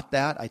definitely not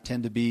that. I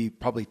tend to be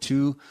probably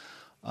too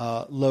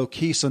low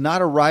key. So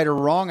not a right or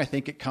wrong. I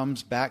think it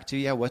comes back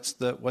to, what's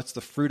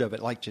the fruit of it?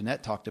 Like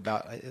Jeanette talked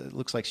about, it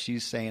looks like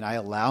she's saying, I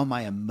allow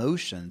my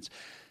emotions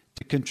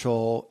to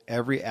control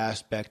every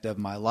aspect of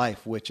my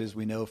life, which, as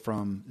we know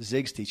from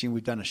Zig's teaching,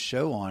 we've done a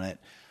show on it.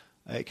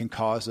 It can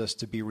cause us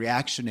to be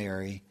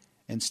reactionary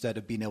instead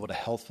of being able to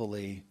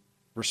healthfully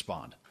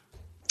respond.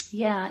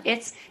 Yeah,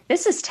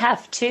 this is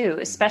tough too,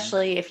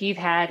 especially if you've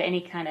had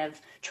any kind of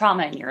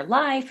trauma in your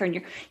life, or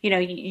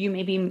you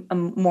may be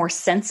more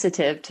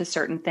sensitive to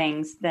certain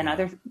things than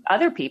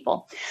other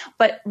people.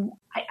 But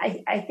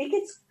I think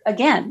it's,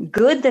 again,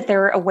 good that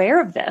they're aware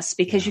of this,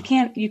 because you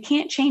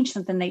can't change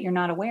something that you're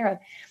not aware of.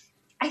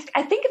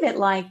 I think of it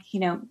like,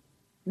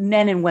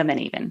 men and women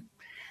even.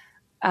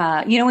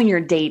 when you're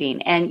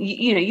dating and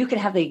you can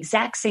have the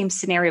exact same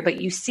scenario,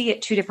 but you see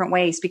it two different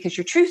ways because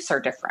your truths are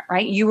different,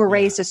 right? You were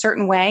raised a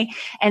certain way.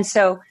 And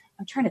so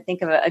I'm trying to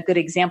think of a good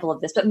example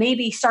of this, but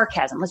maybe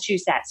sarcasm. Let's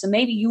use that. So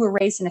maybe you were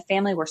raised in a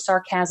family where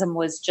sarcasm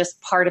was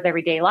just part of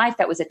everyday life.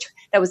 That was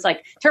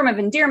like term of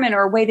endearment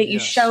or a way that you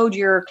showed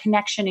your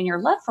connection and your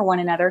love for one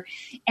another.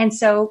 And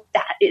so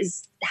that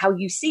is how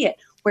you see it.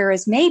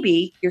 Whereas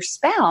maybe your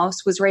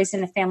spouse was raised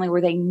in a family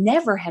where they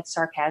never had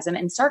sarcasm,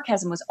 and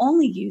sarcasm was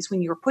only used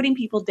when you were putting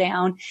people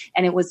down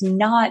and it was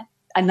not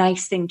a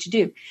nice thing to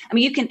do. I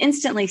mean, you can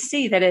instantly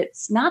see that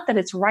it's not that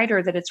it's right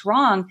or that it's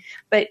wrong,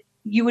 but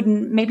you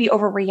wouldn't maybe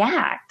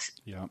overreact.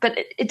 Yeah. But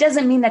it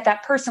doesn't mean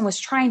that person was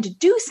trying to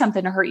do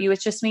something to hurt you.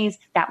 It just means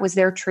that was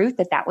their truth,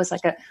 that was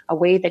like a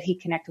way that he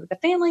connected with the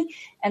family.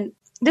 And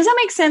does that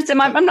make sense?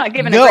 I'm not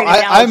giving a great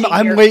analogy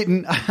I'm here.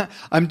 waiting.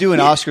 I'm doing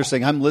Oscar's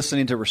thing. I'm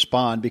listening to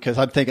respond because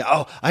I'm thinking,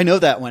 oh, I know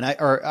that one.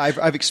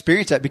 I've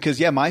experienced that because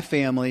my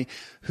family,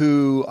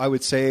 who I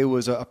would say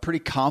was a pretty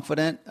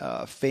confident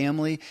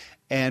family,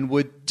 and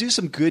would do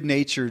some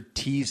good-natured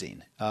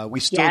teasing. We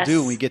still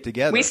do when we get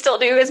together. We still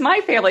do as my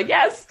family,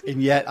 yes.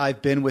 And yet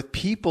I've been with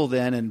people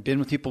then and been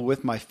with people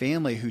with my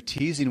family who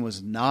teasing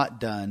was not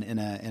done in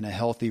a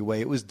healthy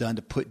way. It was done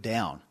to put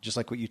down, just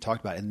like what you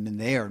talked about. And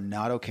they are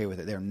not okay with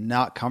it. They're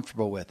not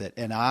comfortable with it.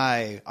 And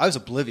I was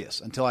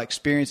oblivious until I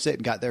experienced it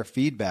and got their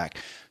feedback.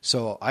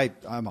 So I'm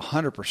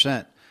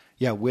 100%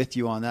 with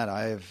you on that.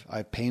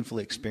 I've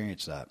painfully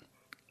experienced that.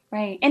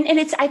 Right. And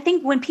it's, I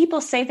think when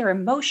people say they're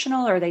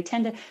emotional or they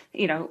tend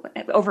to,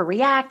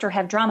 overreact or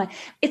have drama,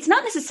 it's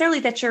not necessarily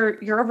that you're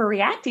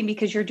overreacting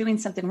because you're doing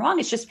something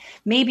wrong. It's just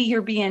maybe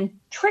you're being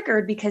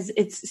triggered because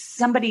it's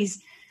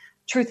somebody's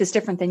truth is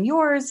different than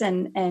yours.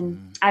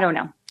 And I don't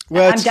know.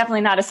 Well, I'm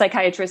definitely not a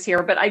psychiatrist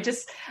here, but I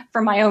just,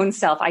 for my own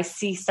self, I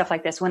see stuff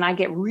like this. When I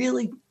get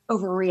really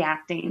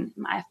overreacting,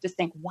 I have to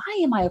think, why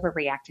am I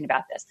overreacting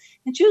about this?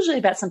 And it's usually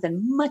about something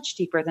much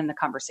deeper than the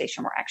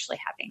conversation we're actually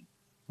having.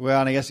 Well,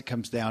 and I guess it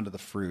comes down to the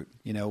fruit.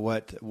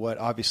 What in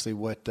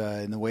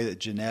the way that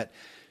Jeanette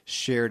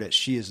shared it,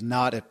 she is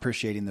not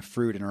appreciating the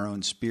fruit in her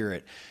own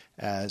spirit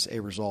as a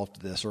result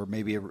of this, or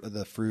maybe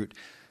the fruit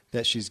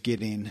that she's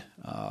getting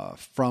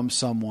from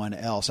someone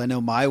else. I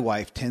know my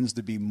wife tends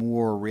to be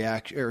more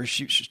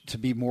to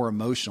be more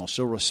emotional.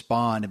 She'll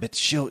respond, but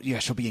she'll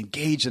be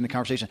engaged in the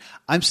conversation.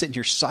 I'm sitting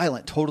here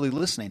silent, totally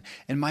listening,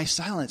 and my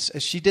silence,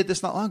 as she did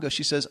this not long ago,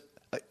 she says,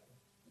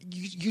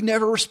 You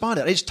never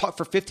responded. I just talked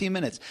for 15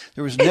 minutes.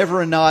 There was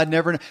never a nod,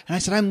 and I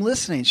said, I'm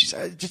listening. She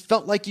said, I just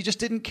felt like you just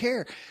didn't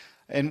care.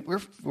 And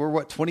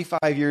we're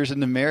 25 years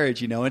into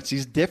marriage, it's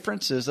these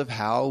differences of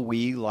how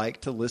we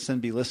like to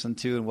listen, be listened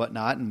to and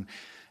whatnot. And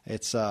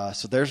it's, so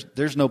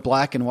there's no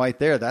black and white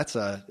there. That's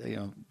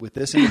with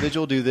this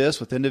individual do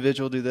this, with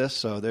individual do this.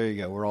 So there you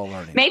go. We're all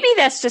learning. Maybe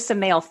that's just a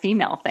male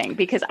female thing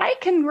because I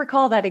can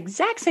recall that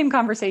exact same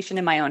conversation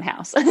in my own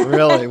house.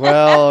 Really?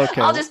 Well,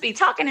 okay. I'll just be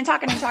talking and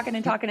talking and talking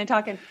and talking and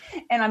talking.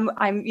 And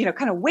I'm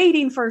kind of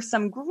waiting for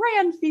some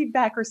grand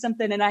feedback or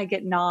something. And I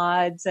get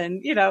nods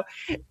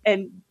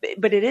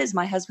but it is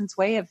my husband's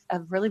way of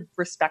really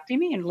respecting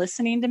me and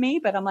listening to me.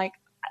 But I'm like,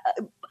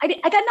 I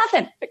got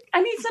nothing.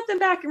 I need something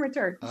back in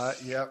return.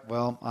 Yeah.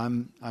 Well,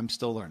 I'm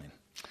still learning.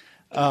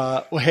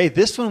 Well, hey,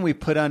 this one we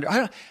put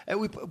under. It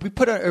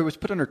was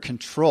put under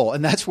control,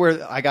 and that's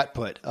where I got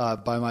put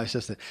by my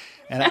assistant.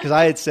 And because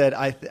I had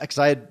said, because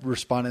I had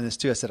responded to this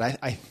too. I said,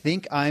 I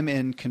think I'm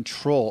in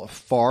control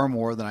far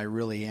more than I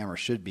really am or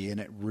should be, and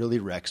it really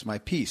wrecks my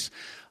peace.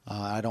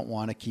 I don't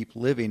want to keep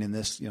living in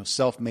this,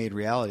 self-made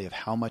reality of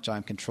how much I'm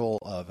in control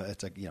of.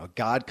 It's a,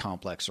 God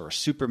complex or a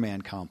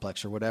Superman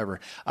complex or whatever.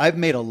 I've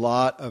made a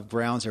lot of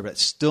grounds there, but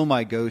it's still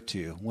my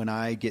go-to. When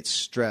I get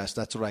stressed,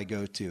 that's what I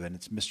go to. And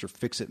it's Mr.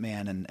 Fix-It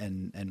Man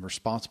and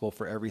responsible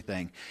for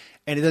everything.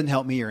 And it doesn't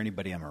help me or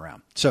anybody I'm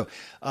around. So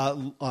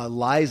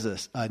Liza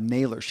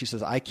Naylor, she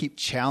says, I keep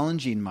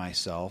challenging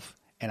myself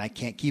and I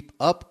can't keep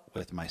up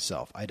with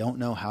myself. I don't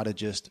know how to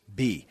just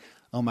be.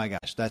 Oh my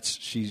gosh,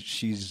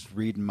 she's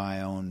reading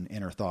my own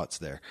inner thoughts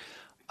there.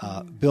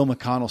 Bill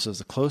McConnell says,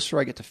 the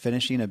closer I get to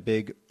finishing a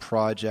big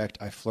project,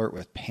 I flirt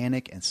with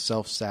panic and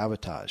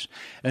self-sabotage.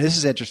 And this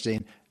is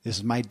interesting. This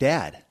is my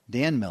dad,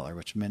 Dan Miller,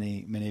 which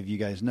many of you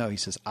guys know. He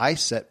says, I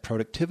set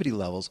productivity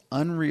levels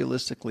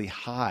unrealistically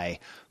high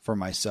for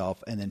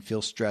myself and then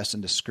feel stress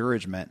and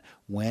discouragement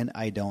when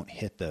I don't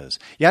hit those.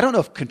 Yeah, I don't know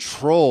if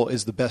control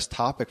is the best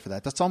topic for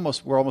that.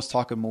 We're almost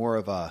talking more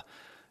of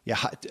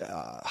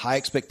high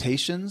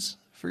expectations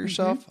for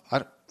yourself.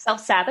 Mm-hmm.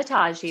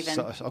 Self-sabotage even.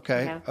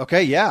 Okay. Yeah.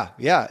 Okay.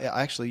 Yeah.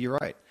 Actually, you're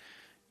right.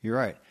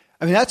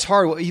 I mean, that's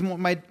hard. Even what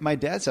my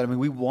dad said, I mean,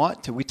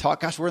 we talk,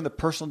 gosh, we're in the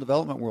personal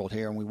development world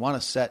here and we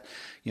want to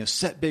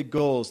set big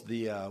goals.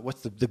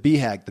 What's the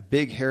BHAG, the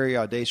big, hairy,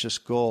 audacious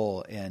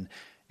goal. And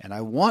I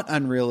want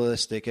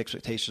unrealistic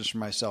expectations for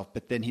myself.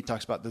 But then he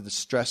talks about the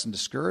stress and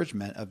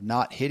discouragement of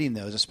not hitting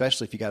those,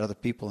 especially if you got other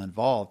people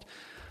involved.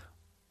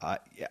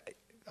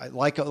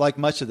 Like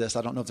much of this,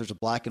 I don't know if there's a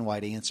black and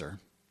white answer.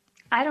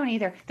 I don't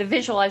either. The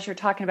visual as you're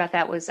talking about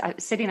that was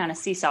sitting on a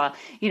seesaw,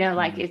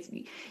 like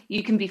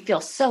you can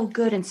feel so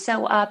good and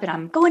so up, and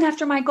I'm going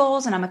after my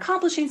goals and I'm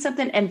accomplishing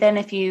something. And then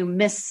if you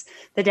miss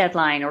the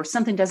deadline or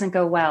something doesn't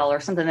go well or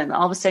something, then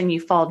all of a sudden you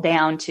fall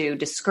down to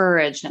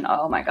discouraged and,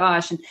 oh my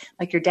gosh. And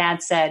like your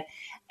dad said,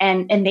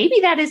 and maybe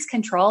that is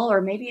control, or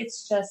maybe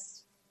it's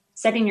just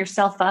setting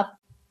yourself up,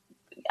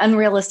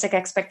 unrealistic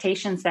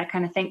expectations, that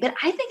kind of thing. But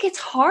I think it's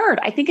hard.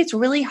 I think it's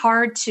really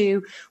hard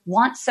to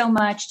want so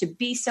much, to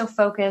be so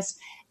focused,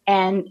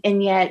 and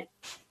yet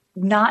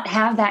not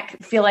have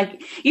that feel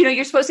like,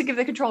 you're supposed to give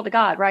the control to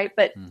God, right?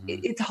 But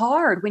it's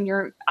hard when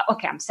you're,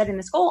 okay, I'm setting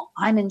this goal,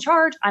 I'm in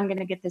charge, I'm going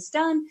to get this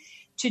done,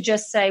 to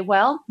just say,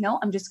 well, no,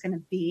 I'm just going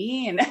to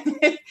be.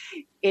 And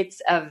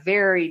it's a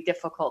very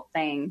difficult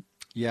thing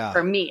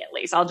for me, at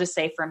least. I'll just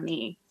say for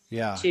me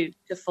to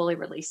fully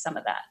release some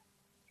of that.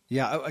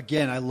 Yeah.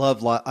 Again, I don't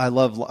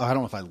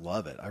know if I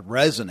love it. I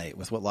resonate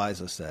with what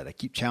Liza said. I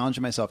keep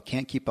challenging myself,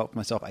 can't keep up with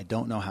myself. I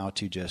don't know how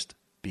to just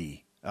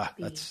be.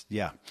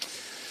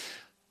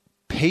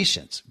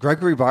 Patience.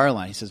 Gregory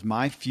Barline, he says,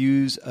 my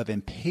fuse of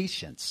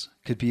impatience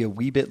could be a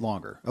wee bit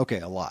longer. Okay.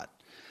 A lot.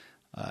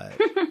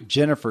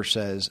 Jennifer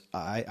says,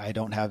 I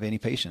don't have any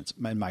patience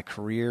in my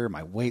career,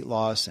 my weight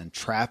loss and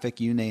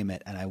traffic, you name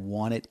it. And I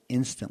want it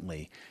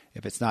instantly.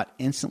 If it's not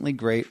instantly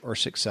great or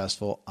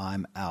successful,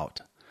 I'm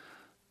out.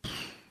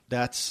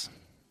 That's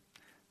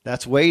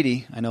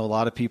weighty. I know a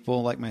lot of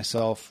people like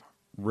myself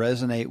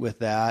resonate with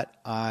that.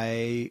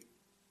 I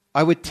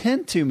would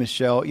tend to,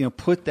 Michelle,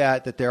 put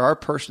that there are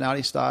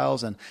personality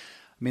styles, and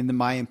I mean,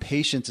 my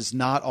impatience is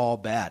not all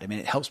bad. I mean,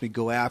 it helps me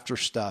go after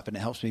stuff, and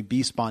it helps me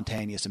be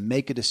spontaneous and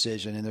make a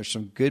decision. And there's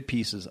some good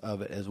pieces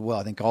of it as well.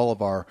 I think all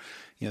of our,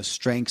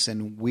 strengths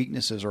and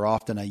weaknesses are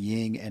often a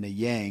yin and a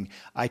yang.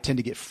 I tend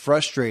to get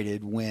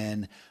frustrated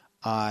when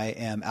I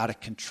am out of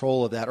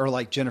control of that. Or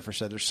like Jennifer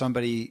said, there's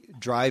somebody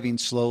driving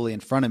slowly in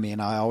front of me.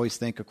 And I always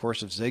think, of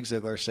course, of Zig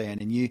Ziglar saying,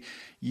 and you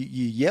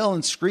yell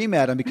and scream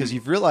at them because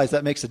you've realized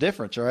that makes a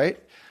difference, right?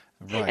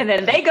 Right. And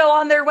then they go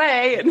on their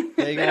way and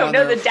they don't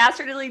know the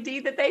dastardly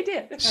deed that they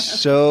did.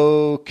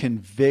 So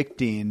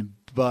convicting.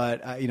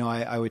 But,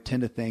 I would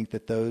tend to think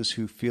that those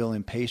who feel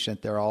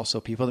impatient, they're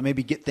also people that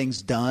maybe get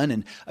things done.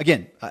 And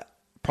again,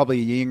 probably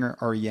a yin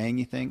or yang,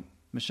 you think,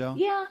 Michelle?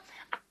 Yeah.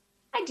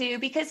 I do,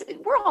 because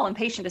we're all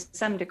impatient to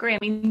some degree. I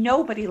mean,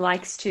 nobody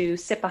likes to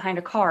sit behind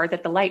a car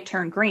that the light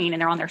turned green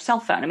and they're on their cell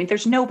phone. I mean,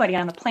 there's nobody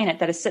on the planet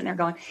that is sitting there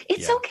going,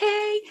 it's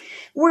okay.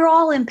 We're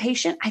all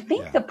impatient. I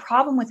think the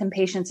problem with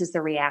impatience is the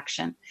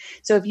reaction.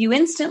 So if you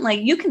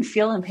you can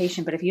feel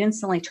impatient, but if you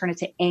instantly turn it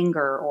to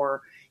anger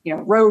or,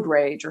 road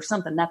rage or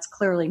something, that's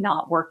clearly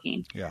not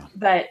working. Yeah.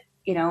 But,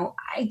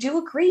 I do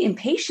agree.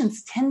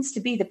 Impatience tends to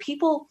be the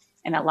people,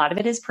 and a lot of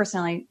it is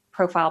personality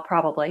profile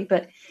probably,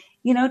 but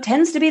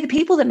tends to be the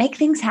people that make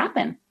things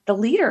happen, the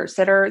leaders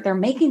they're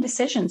making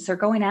decisions, they're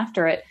going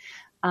after it.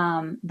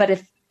 But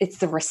if it's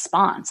the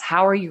response,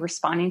 how are you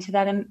responding to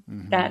that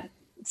that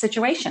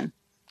situation,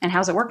 and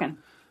how's it working?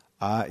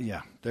 There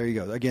you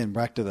go. Again,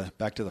 back to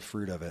the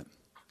fruit of it.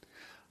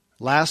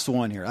 Last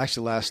one here,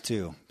 actually last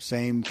two,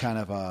 same kind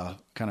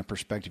of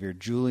perspective here.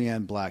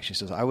 Julianne Black, she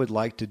says, I would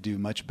like to do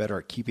much better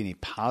at keeping a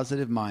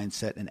positive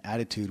mindset and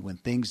attitude when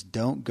things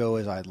don't go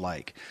as I'd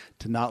like,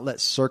 to not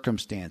let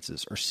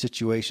circumstances or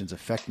situations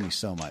affect me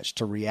so much,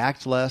 to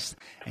react less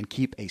and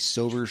keep a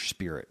sober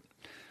spirit.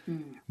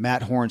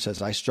 Matt Horn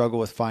says, I struggle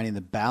with finding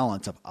the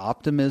balance of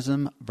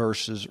optimism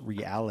versus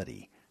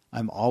reality.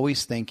 I'm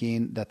always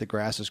thinking that the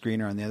grass is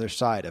greener on the other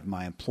side of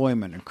my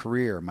employment and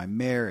career, my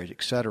marriage,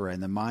 etc.,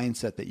 and the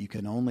mindset that you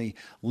can only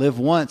live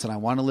once, and I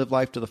want to live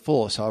life to the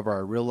fullest. However, I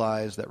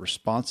realize that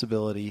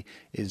responsibility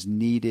is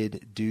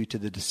needed due to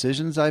the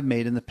decisions I've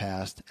made in the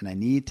past, and I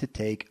need to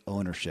take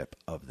ownership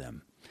of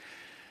them.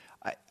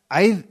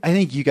 I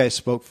think you guys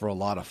spoke for a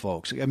lot of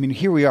folks. I mean,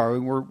 here we are.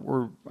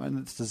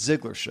 It's the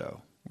Ziglar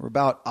Show. We're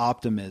about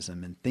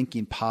optimism and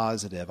thinking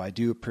positive. I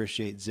do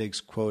appreciate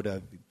Zig's quote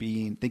of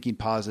thinking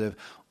positive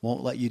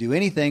won't let you do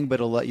anything, but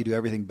it'll let you do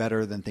everything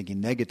better than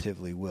thinking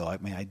negatively will. I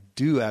mean, I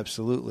do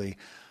absolutely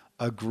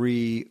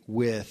agree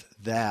with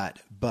that.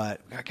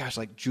 But gosh,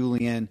 like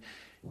Julianne,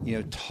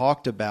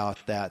 talked about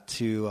that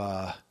too.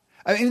 I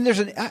mean, there's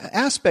an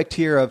aspect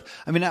here of,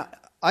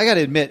 I got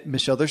to admit,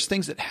 Michelle, there's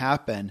things that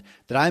happen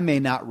that I may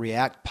not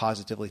react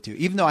positively to,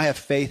 even though I have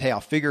faith, hey, I'll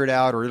figure it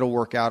out or it'll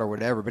work out or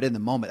whatever. But in the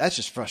moment, that's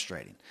just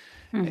frustrating.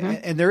 Mm-hmm.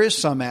 And there is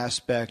some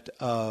aspect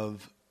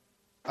of,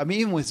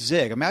 even with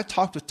Zig, I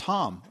talked with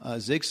Tom,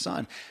 Zig's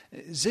son.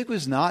 Zig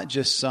was not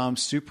just some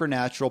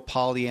supernatural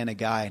Pollyanna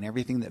guy, and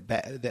everything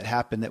that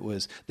happened that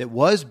was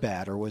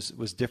bad or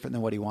was different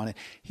than what he wanted.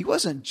 He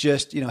wasn't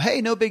just,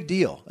 hey, no big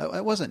deal.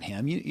 That wasn't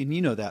him.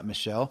 You know that,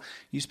 Michelle.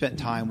 You spent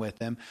time with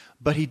him.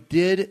 But he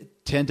did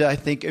tend to, I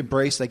think,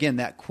 embrace, again,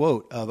 that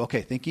quote of,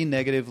 okay, thinking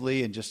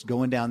negatively and just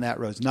going down that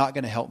road is not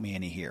going to help me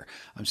any here.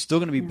 I'm still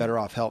going to be better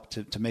off help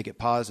to make it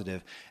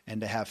positive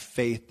and to have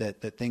faith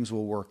that things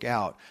will work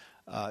out.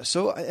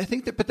 So I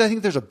think that, but I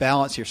think there's a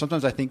balance here.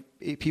 Sometimes I think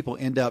people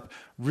end up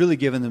really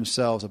giving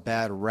themselves a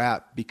bad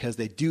rap because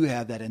they do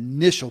have that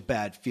initial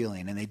bad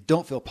feeling and they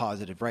don't feel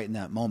positive right in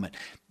that moment.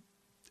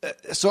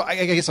 So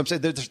I guess I'm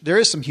saying there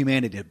is some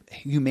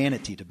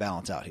humanity to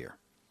balance out here.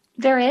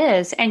 There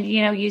is. And,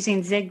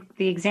 using Zig,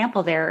 the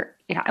example there,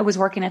 I was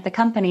working at the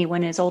company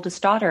when his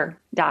oldest daughter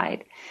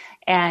died.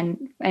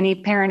 And any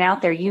parent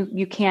out there,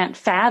 you can't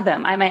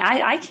fathom. I mean,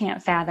 I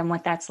can't fathom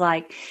what that's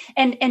like.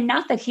 And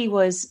not that he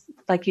was,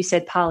 like you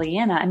said,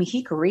 Pollyanna. I mean,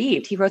 he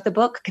grieved. He wrote the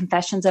book,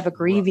 Confessions of a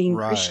Grieving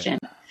Christian.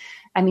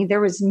 I mean,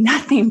 there was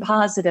nothing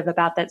positive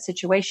about that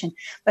situation.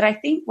 But I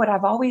think what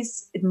I've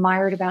always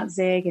admired about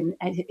Zig, and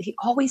he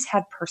always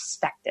had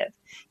perspective.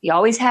 He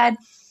always had,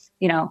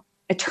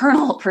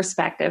 eternal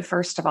perspective,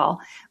 first of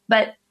all.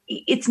 But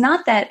it's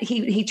not that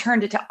he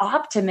turned it to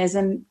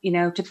optimism,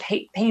 to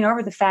paint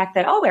over the fact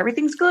that,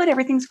 everything's good,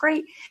 everything's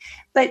great.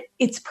 But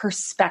it's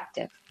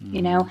perspective.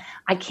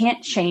 I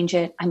can't change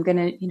it. I'm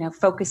going to,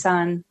 focus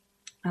on,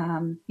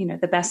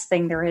 the best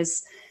thing there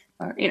is.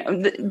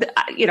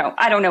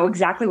 I don't know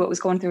exactly what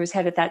was going through his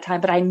head at that time,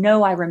 but I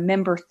know I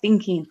remember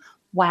thinking,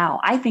 wow,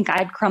 I think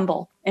I'd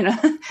crumble in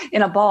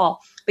a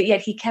ball. But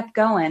yet he kept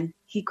going.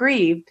 He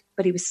grieved,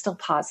 but he was still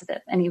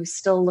positive and he was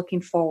still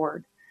looking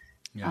forward.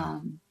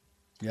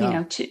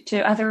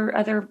 To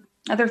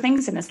other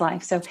things in his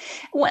life. So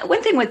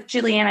one thing with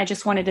Julianne, I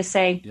just wanted to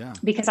say,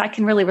 because I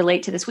can really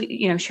relate to this,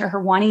 her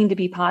wanting to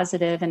be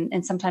positive,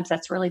 and sometimes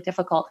that's really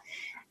difficult.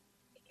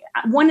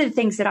 One of the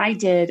things that I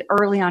did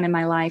early on in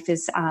my life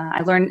is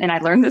I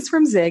learned this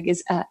from Zig,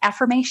 is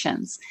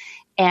affirmations.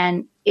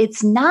 And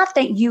it's not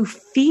that you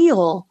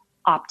feel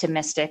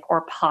optimistic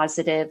or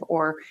positive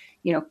or,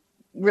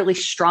 really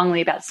strongly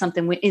about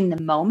something in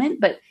the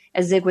moment, but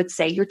as Zig would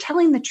say, you're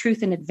telling the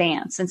truth in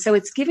advance. And so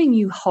it's giving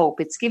you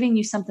hope. It's giving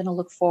you something to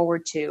look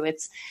forward to.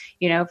 It's,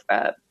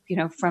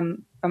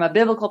 from a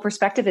biblical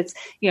perspective, it's,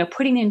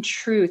 putting in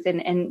truth and,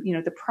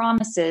 the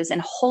promises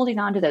and holding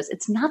on to those.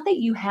 It's not that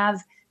you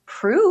have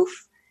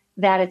proof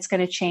that it's going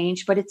to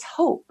change, but it's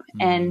hope.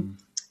 Mm-hmm. And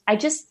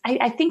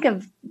I think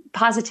of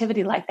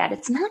positivity like that.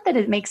 It's not that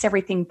it makes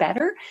everything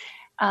better,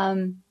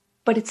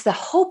 but it's the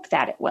hope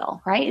that it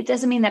will, right? It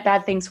doesn't mean that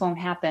bad things won't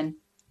happen.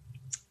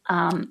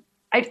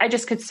 I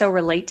just could so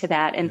relate to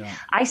that. And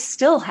I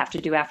still have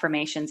to do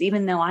affirmations,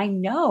 even though I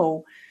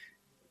know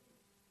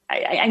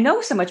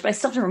so much, but I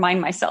still have to remind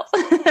myself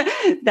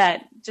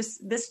that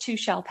just this too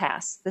shall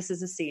pass. This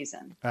is a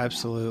season.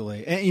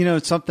 Absolutely.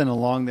 And, something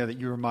along there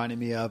that you reminded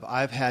me of,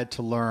 I've had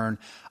to learn,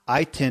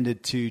 I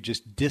tended to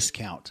just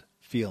discount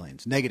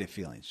feelings, negative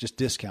feelings, just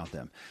discount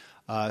them.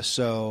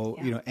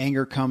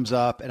 Anger comes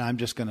up and I'm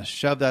just going to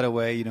shove that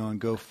away, and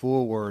go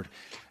forward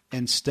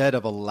instead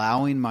of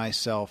allowing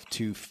myself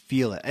to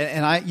feel it.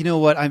 And I,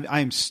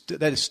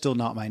 that is still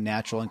not my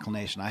natural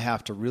inclination. I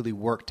have to really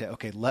work to,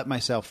 let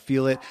myself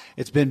feel it.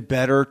 It's been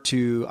better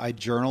I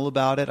journal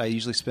about it. I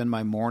usually spend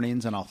my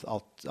mornings and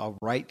I'll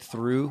write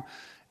through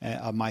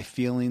my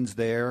feelings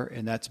there.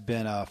 And that's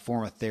been a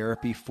form of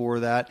therapy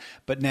for that.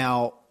 But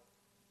now,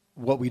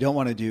 what we don't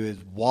want to do is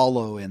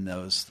wallow in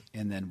those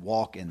and then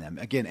walk in them.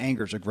 Again,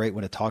 anger is a great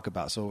one to talk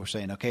about. So we're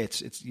saying,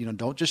 it's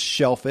don't just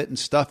shelf it and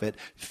stuff it,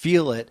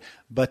 feel it,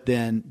 but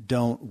then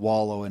don't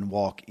wallow and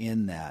walk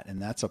in that.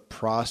 And that's a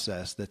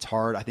process that's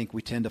hard. I think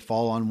we tend to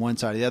fall on one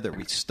side or the other.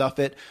 We stuff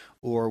it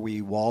or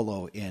we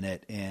wallow in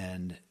it,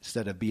 and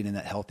instead of being in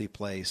that healthy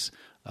place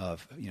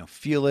of,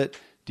 feel it,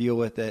 deal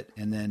with it,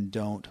 and then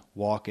don't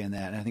walk in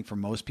that. And I think for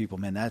most people,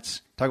 man,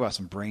 talk about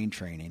some brain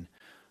training.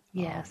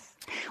 Yes.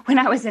 When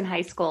I was in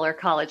high school or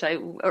college,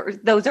 or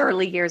those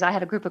early years, I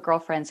had a group of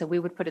girlfriends, and we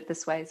would put it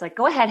this way. It's like,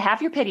 go ahead, have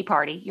your pity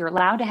party. You're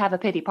allowed to have a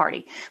pity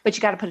party, but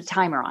you got to put a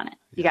timer on it.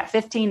 You got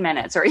 15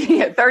 minutes or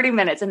 30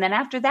 minutes. And then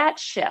after that,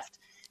 shift.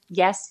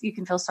 Yes, you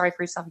can feel sorry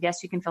for yourself.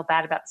 Yes, you can feel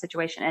bad about the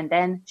situation, and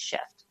then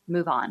shift,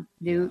 move on,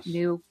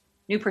 new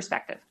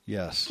perspective.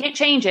 Yes. Can't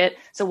change it.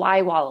 So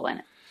why wallow in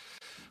it?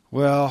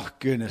 Well,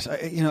 goodness,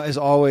 as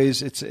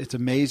always, it's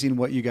amazing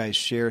what you guys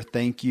share.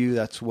 Thank you.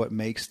 That's what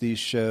makes these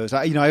shows.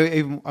 I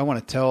want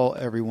to tell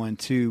everyone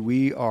too.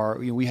 We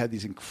have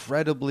these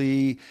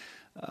incredibly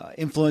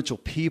influential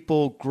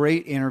people,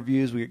 great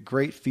interviews. We get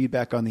great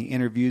feedback on the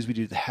interviews. We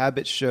do the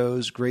habit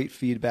shows, great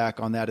feedback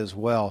on that as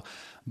well.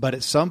 But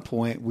at some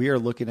point, we are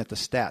looking at the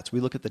stats.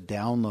 We look at the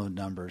download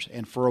numbers.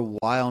 And for a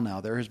while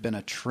now, there has been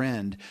a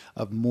trend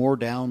of more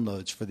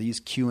downloads for these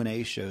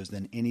Q&A shows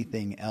than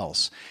anything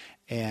else.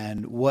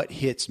 And what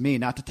hits me,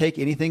 not to take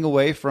anything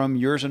away from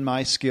yours and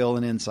my skill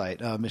and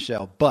insight,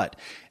 Michelle, but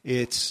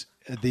it's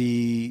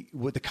the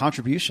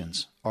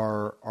contributions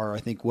are I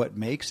think what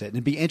makes it. And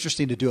it'd be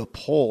interesting to do a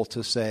poll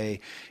to say,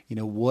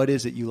 what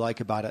is it you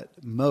like about it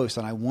most?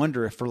 And I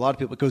wonder if for a lot of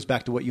people, it goes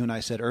back to what you and I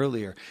said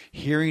earlier,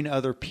 hearing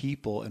other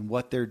people and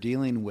what they're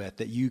dealing with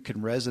that you can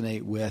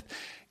resonate with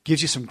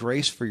gives you some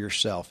grace for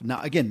yourself. Now,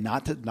 again,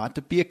 not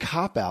to be a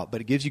cop-out, but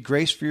it gives you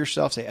grace for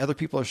yourself. Say other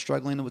people are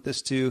struggling with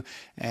this too.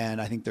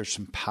 And I think there's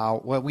some power.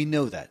 Well, we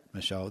know that,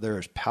 Michelle. There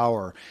is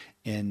power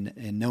in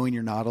knowing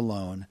you're not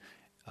alone.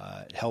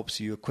 It helps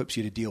you, equips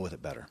you to deal with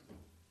it better.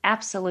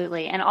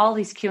 Absolutely. And all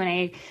these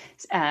Q&A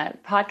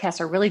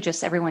podcasts are really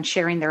just everyone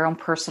sharing their own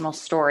personal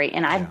story.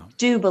 And I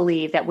do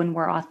believe that when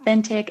we're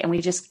authentic and we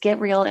just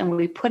get real and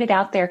we put it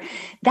out there,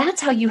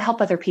 that's how you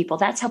help other people.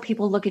 That's how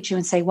people look at you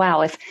and say,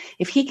 wow, if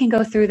he can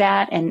go through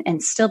that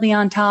and still be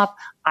on top,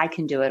 I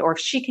can do it. Or if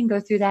she can go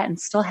through that and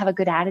still have a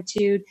good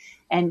attitude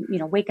and,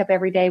 wake up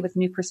every day with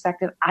new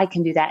perspective, I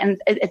can do that.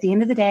 And at the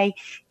end of the day,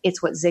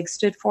 it's what Zig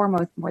stood for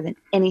more than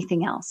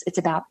anything else. It's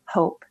about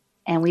hope.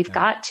 And we've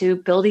got to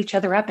build each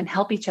other up and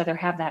help each other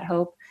have that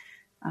hope,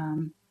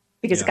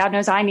 because God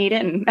knows I need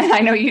it, and I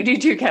know you do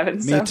too,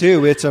 Kevin. Me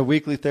too. It's a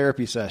weekly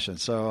therapy session.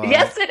 So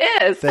yes, it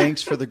is.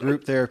 Thanks for the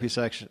group therapy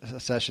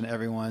session,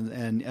 everyone,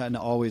 and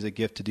always a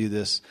gift to do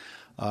this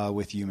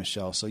with you,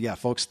 Michelle. So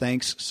folks,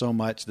 thanks so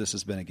much. This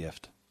has been a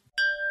gift.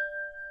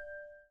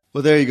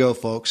 Well, there you go,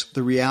 folks.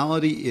 The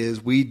reality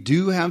is we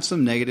do have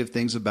some negative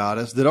things about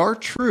us that are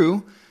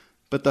true.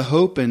 But the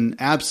hope and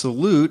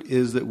absolute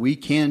is that we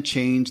can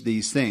change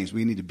these things.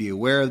 We need to be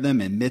aware of them,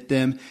 admit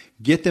them,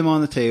 get them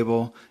on the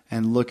table,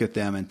 and look at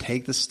them and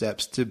take the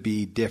steps to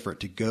be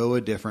different, to go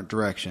a different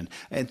direction.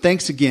 And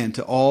thanks again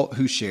to all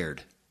who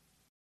shared.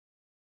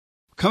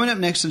 Coming up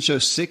next in show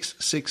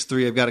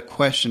 663, I've got a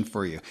question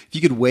for you. If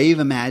you could wave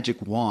a magic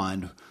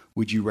wand,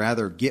 would you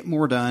rather get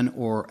more done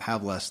or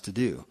have less to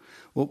do?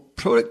 Well,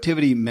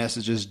 productivity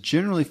messages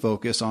generally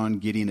focus on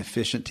getting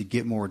efficient to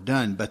get more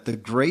done, but the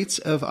greats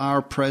of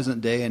our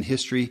present day and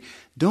history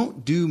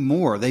don't do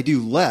more. They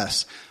do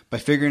less by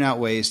figuring out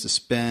ways to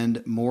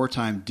spend more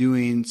time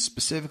doing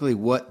specifically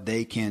what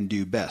they can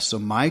do best. So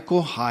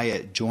Michael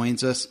Hyatt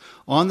joins us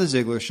on The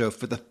Ziglar Show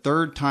for the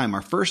third time,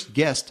 our first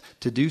guest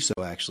to do so,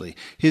 actually.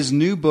 His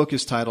new book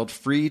is titled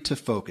Free to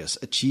Focus,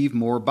 Achieve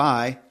More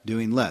by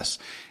Doing Less.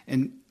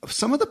 And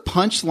some of the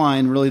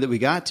punchline really that we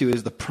got to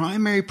is the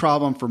primary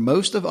problem for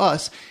most of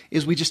us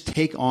is we just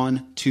take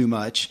on too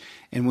much.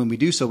 And when we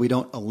do so, we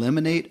don't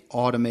eliminate,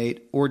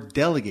 automate, or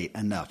delegate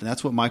enough. And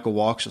that's what Michael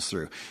walks us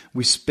through.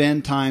 We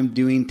spend time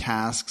doing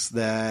tasks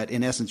that,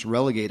 in essence,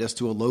 relegate us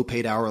to a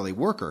low-paid hourly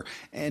worker.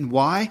 And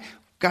why?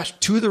 Gosh,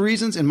 two of the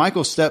reasons, and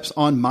Michael steps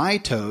on my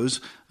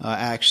toes,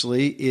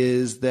 actually,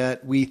 is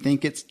that we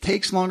think it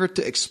takes longer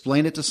to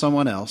explain it to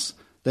someone else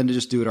than to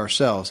just do it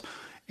ourselves.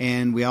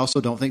 And we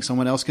also don't think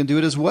someone else can do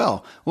it as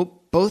well.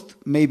 Well, both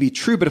may be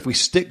true, but if we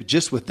stick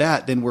just with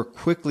that, then we're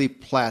quickly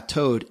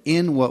plateaued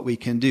in what we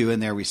can do.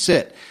 And there we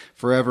sit,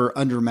 forever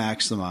under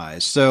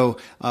maximized. So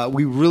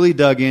we really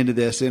dug into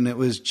this, and it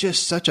was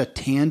just such a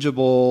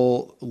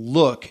tangible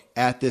look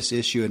at this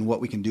issue and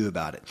what we can do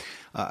about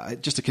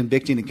it. Just a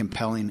convicting and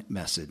compelling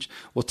message.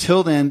 Well,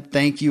 till then,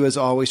 thank you as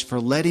always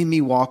for letting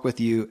me walk with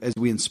you as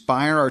we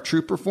inspire our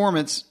true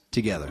performance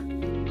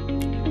together.